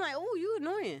through it and I'm like, oh, you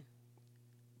annoying.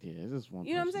 Yeah, it's just one.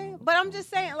 You know what I'm saying? But I'm just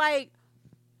saying, like.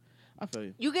 I feel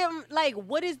you. You get like,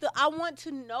 what is I want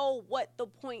to know what the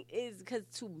point is because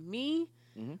to me,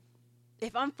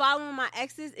 if I'm following my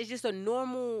exes, it's just a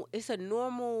normal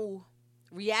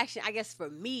reaction, I guess, for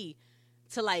me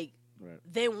to like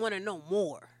then want to know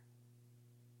more.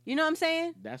 You know what I'm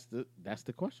saying? That's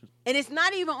the question. And it's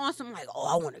not even on some like, oh,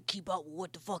 I want to keep up with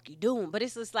what the fuck you doing, but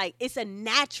it's just like it's a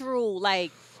natural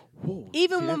like. Whoa,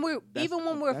 even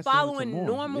when we're following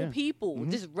normal people,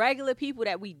 just regular people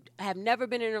that we have never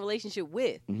been in a relationship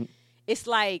with, it's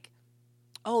like,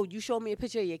 oh, you showed me a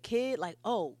picture of your kid, like,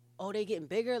 oh, they getting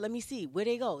bigger. Let me see where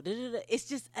they go. It's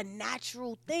just a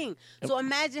natural thing. So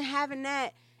imagine having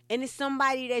that, and it's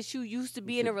somebody that you used to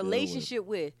be in a relationship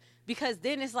with. Because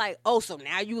then it's like, oh, so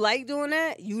now you like doing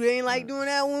that? You ain't like doing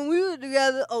that when we were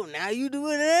together. Oh, now you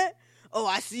doing that? Oh,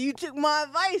 I see you took my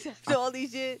advice after all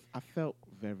these shit. I felt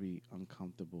very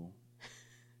uncomfortable.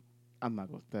 I'm not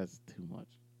gonna. That's too much.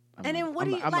 I'm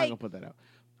not gonna put that out.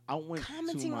 I went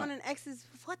commenting on an ex's.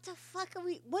 What the fuck are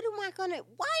we? What am I gonna?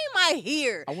 Why am I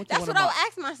here? That's what I'll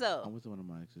ask myself. I went to one of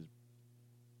my ex's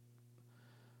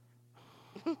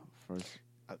first.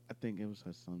 I think it was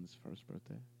her son's first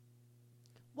birthday.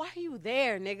 Why are you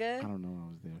there, nigga? I don't know. I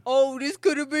was there. Oh, this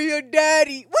could have been your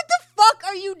daddy. What the fuck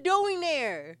are you doing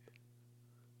there?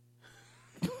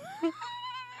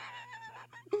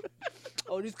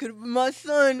 Oh, this could have been my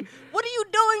son. What are you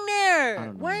doing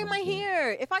there? Why am I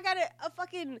here? If I got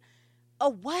a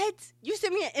what? You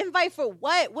sent me an invite for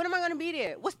what? When am I going to be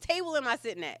there? What table am I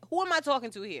sitting at? Who am I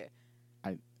talking to here?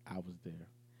 I was there.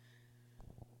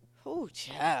 Oh,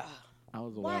 child. I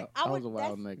was a wild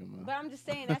nigga, man. But I'm just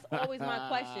saying, that's always my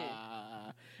question.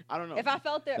 I don't know. If I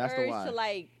felt the urge to,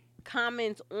 like,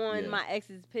 comment on my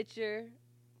ex's picture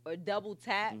or double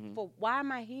tap, for why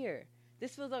am I here?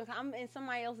 This feels like I'm in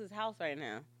somebody else's house right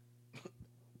now.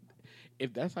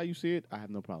 If that's how you see it, I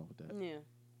have no problem with that. Yeah.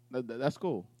 That's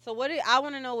cool. So I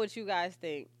want to know what you guys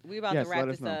think. We about to wrap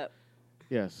this up.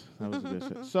 Yes, that was a good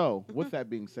shit. So, with that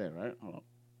being said, right? Hold on.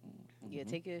 Yeah,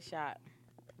 take a shot.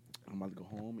 I'm about to go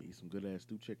home and eat some good-ass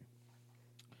stewed chicken.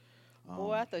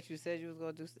 Boy, I thought you said you was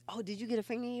going to do... Oh, did you get a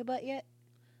finger in your butt yet?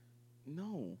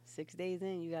 No. 6 days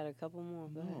in, you got a couple more.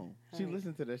 No. She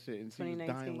listened to that shit and she was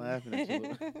dying laughing at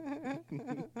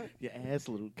your ass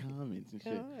little comments and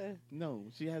shit. No,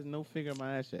 she has no finger in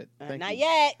my ass yet. Not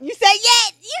yet. You say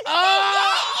yet. You say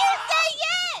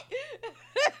yet.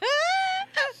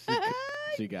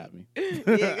 She got me. Yeah,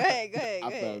 go ahead.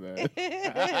 I felt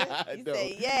that. You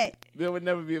say yet. There would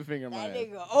never be a finger in my ass. That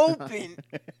nigga open.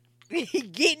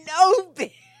 Getting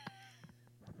open.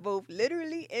 Both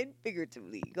literally and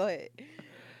figuratively. Go ahead.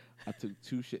 I took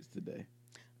 2 shits today.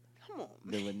 Come on,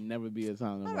 man. There would never be a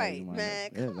time in all my right, life. Man.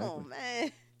 Come on,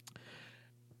 man.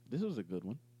 This was a good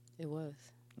one. It was.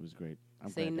 It was great.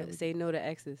 Say no to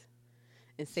exes.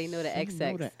 And say no to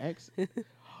XX. No to X.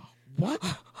 What?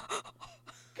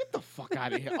 Get the fuck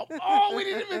out of here. Oh, we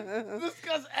didn't even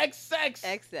discuss XX.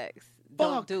 XX.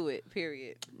 Don't do it,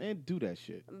 period. Man, do that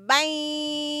shit.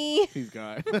 Bye. Peace,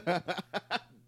 God.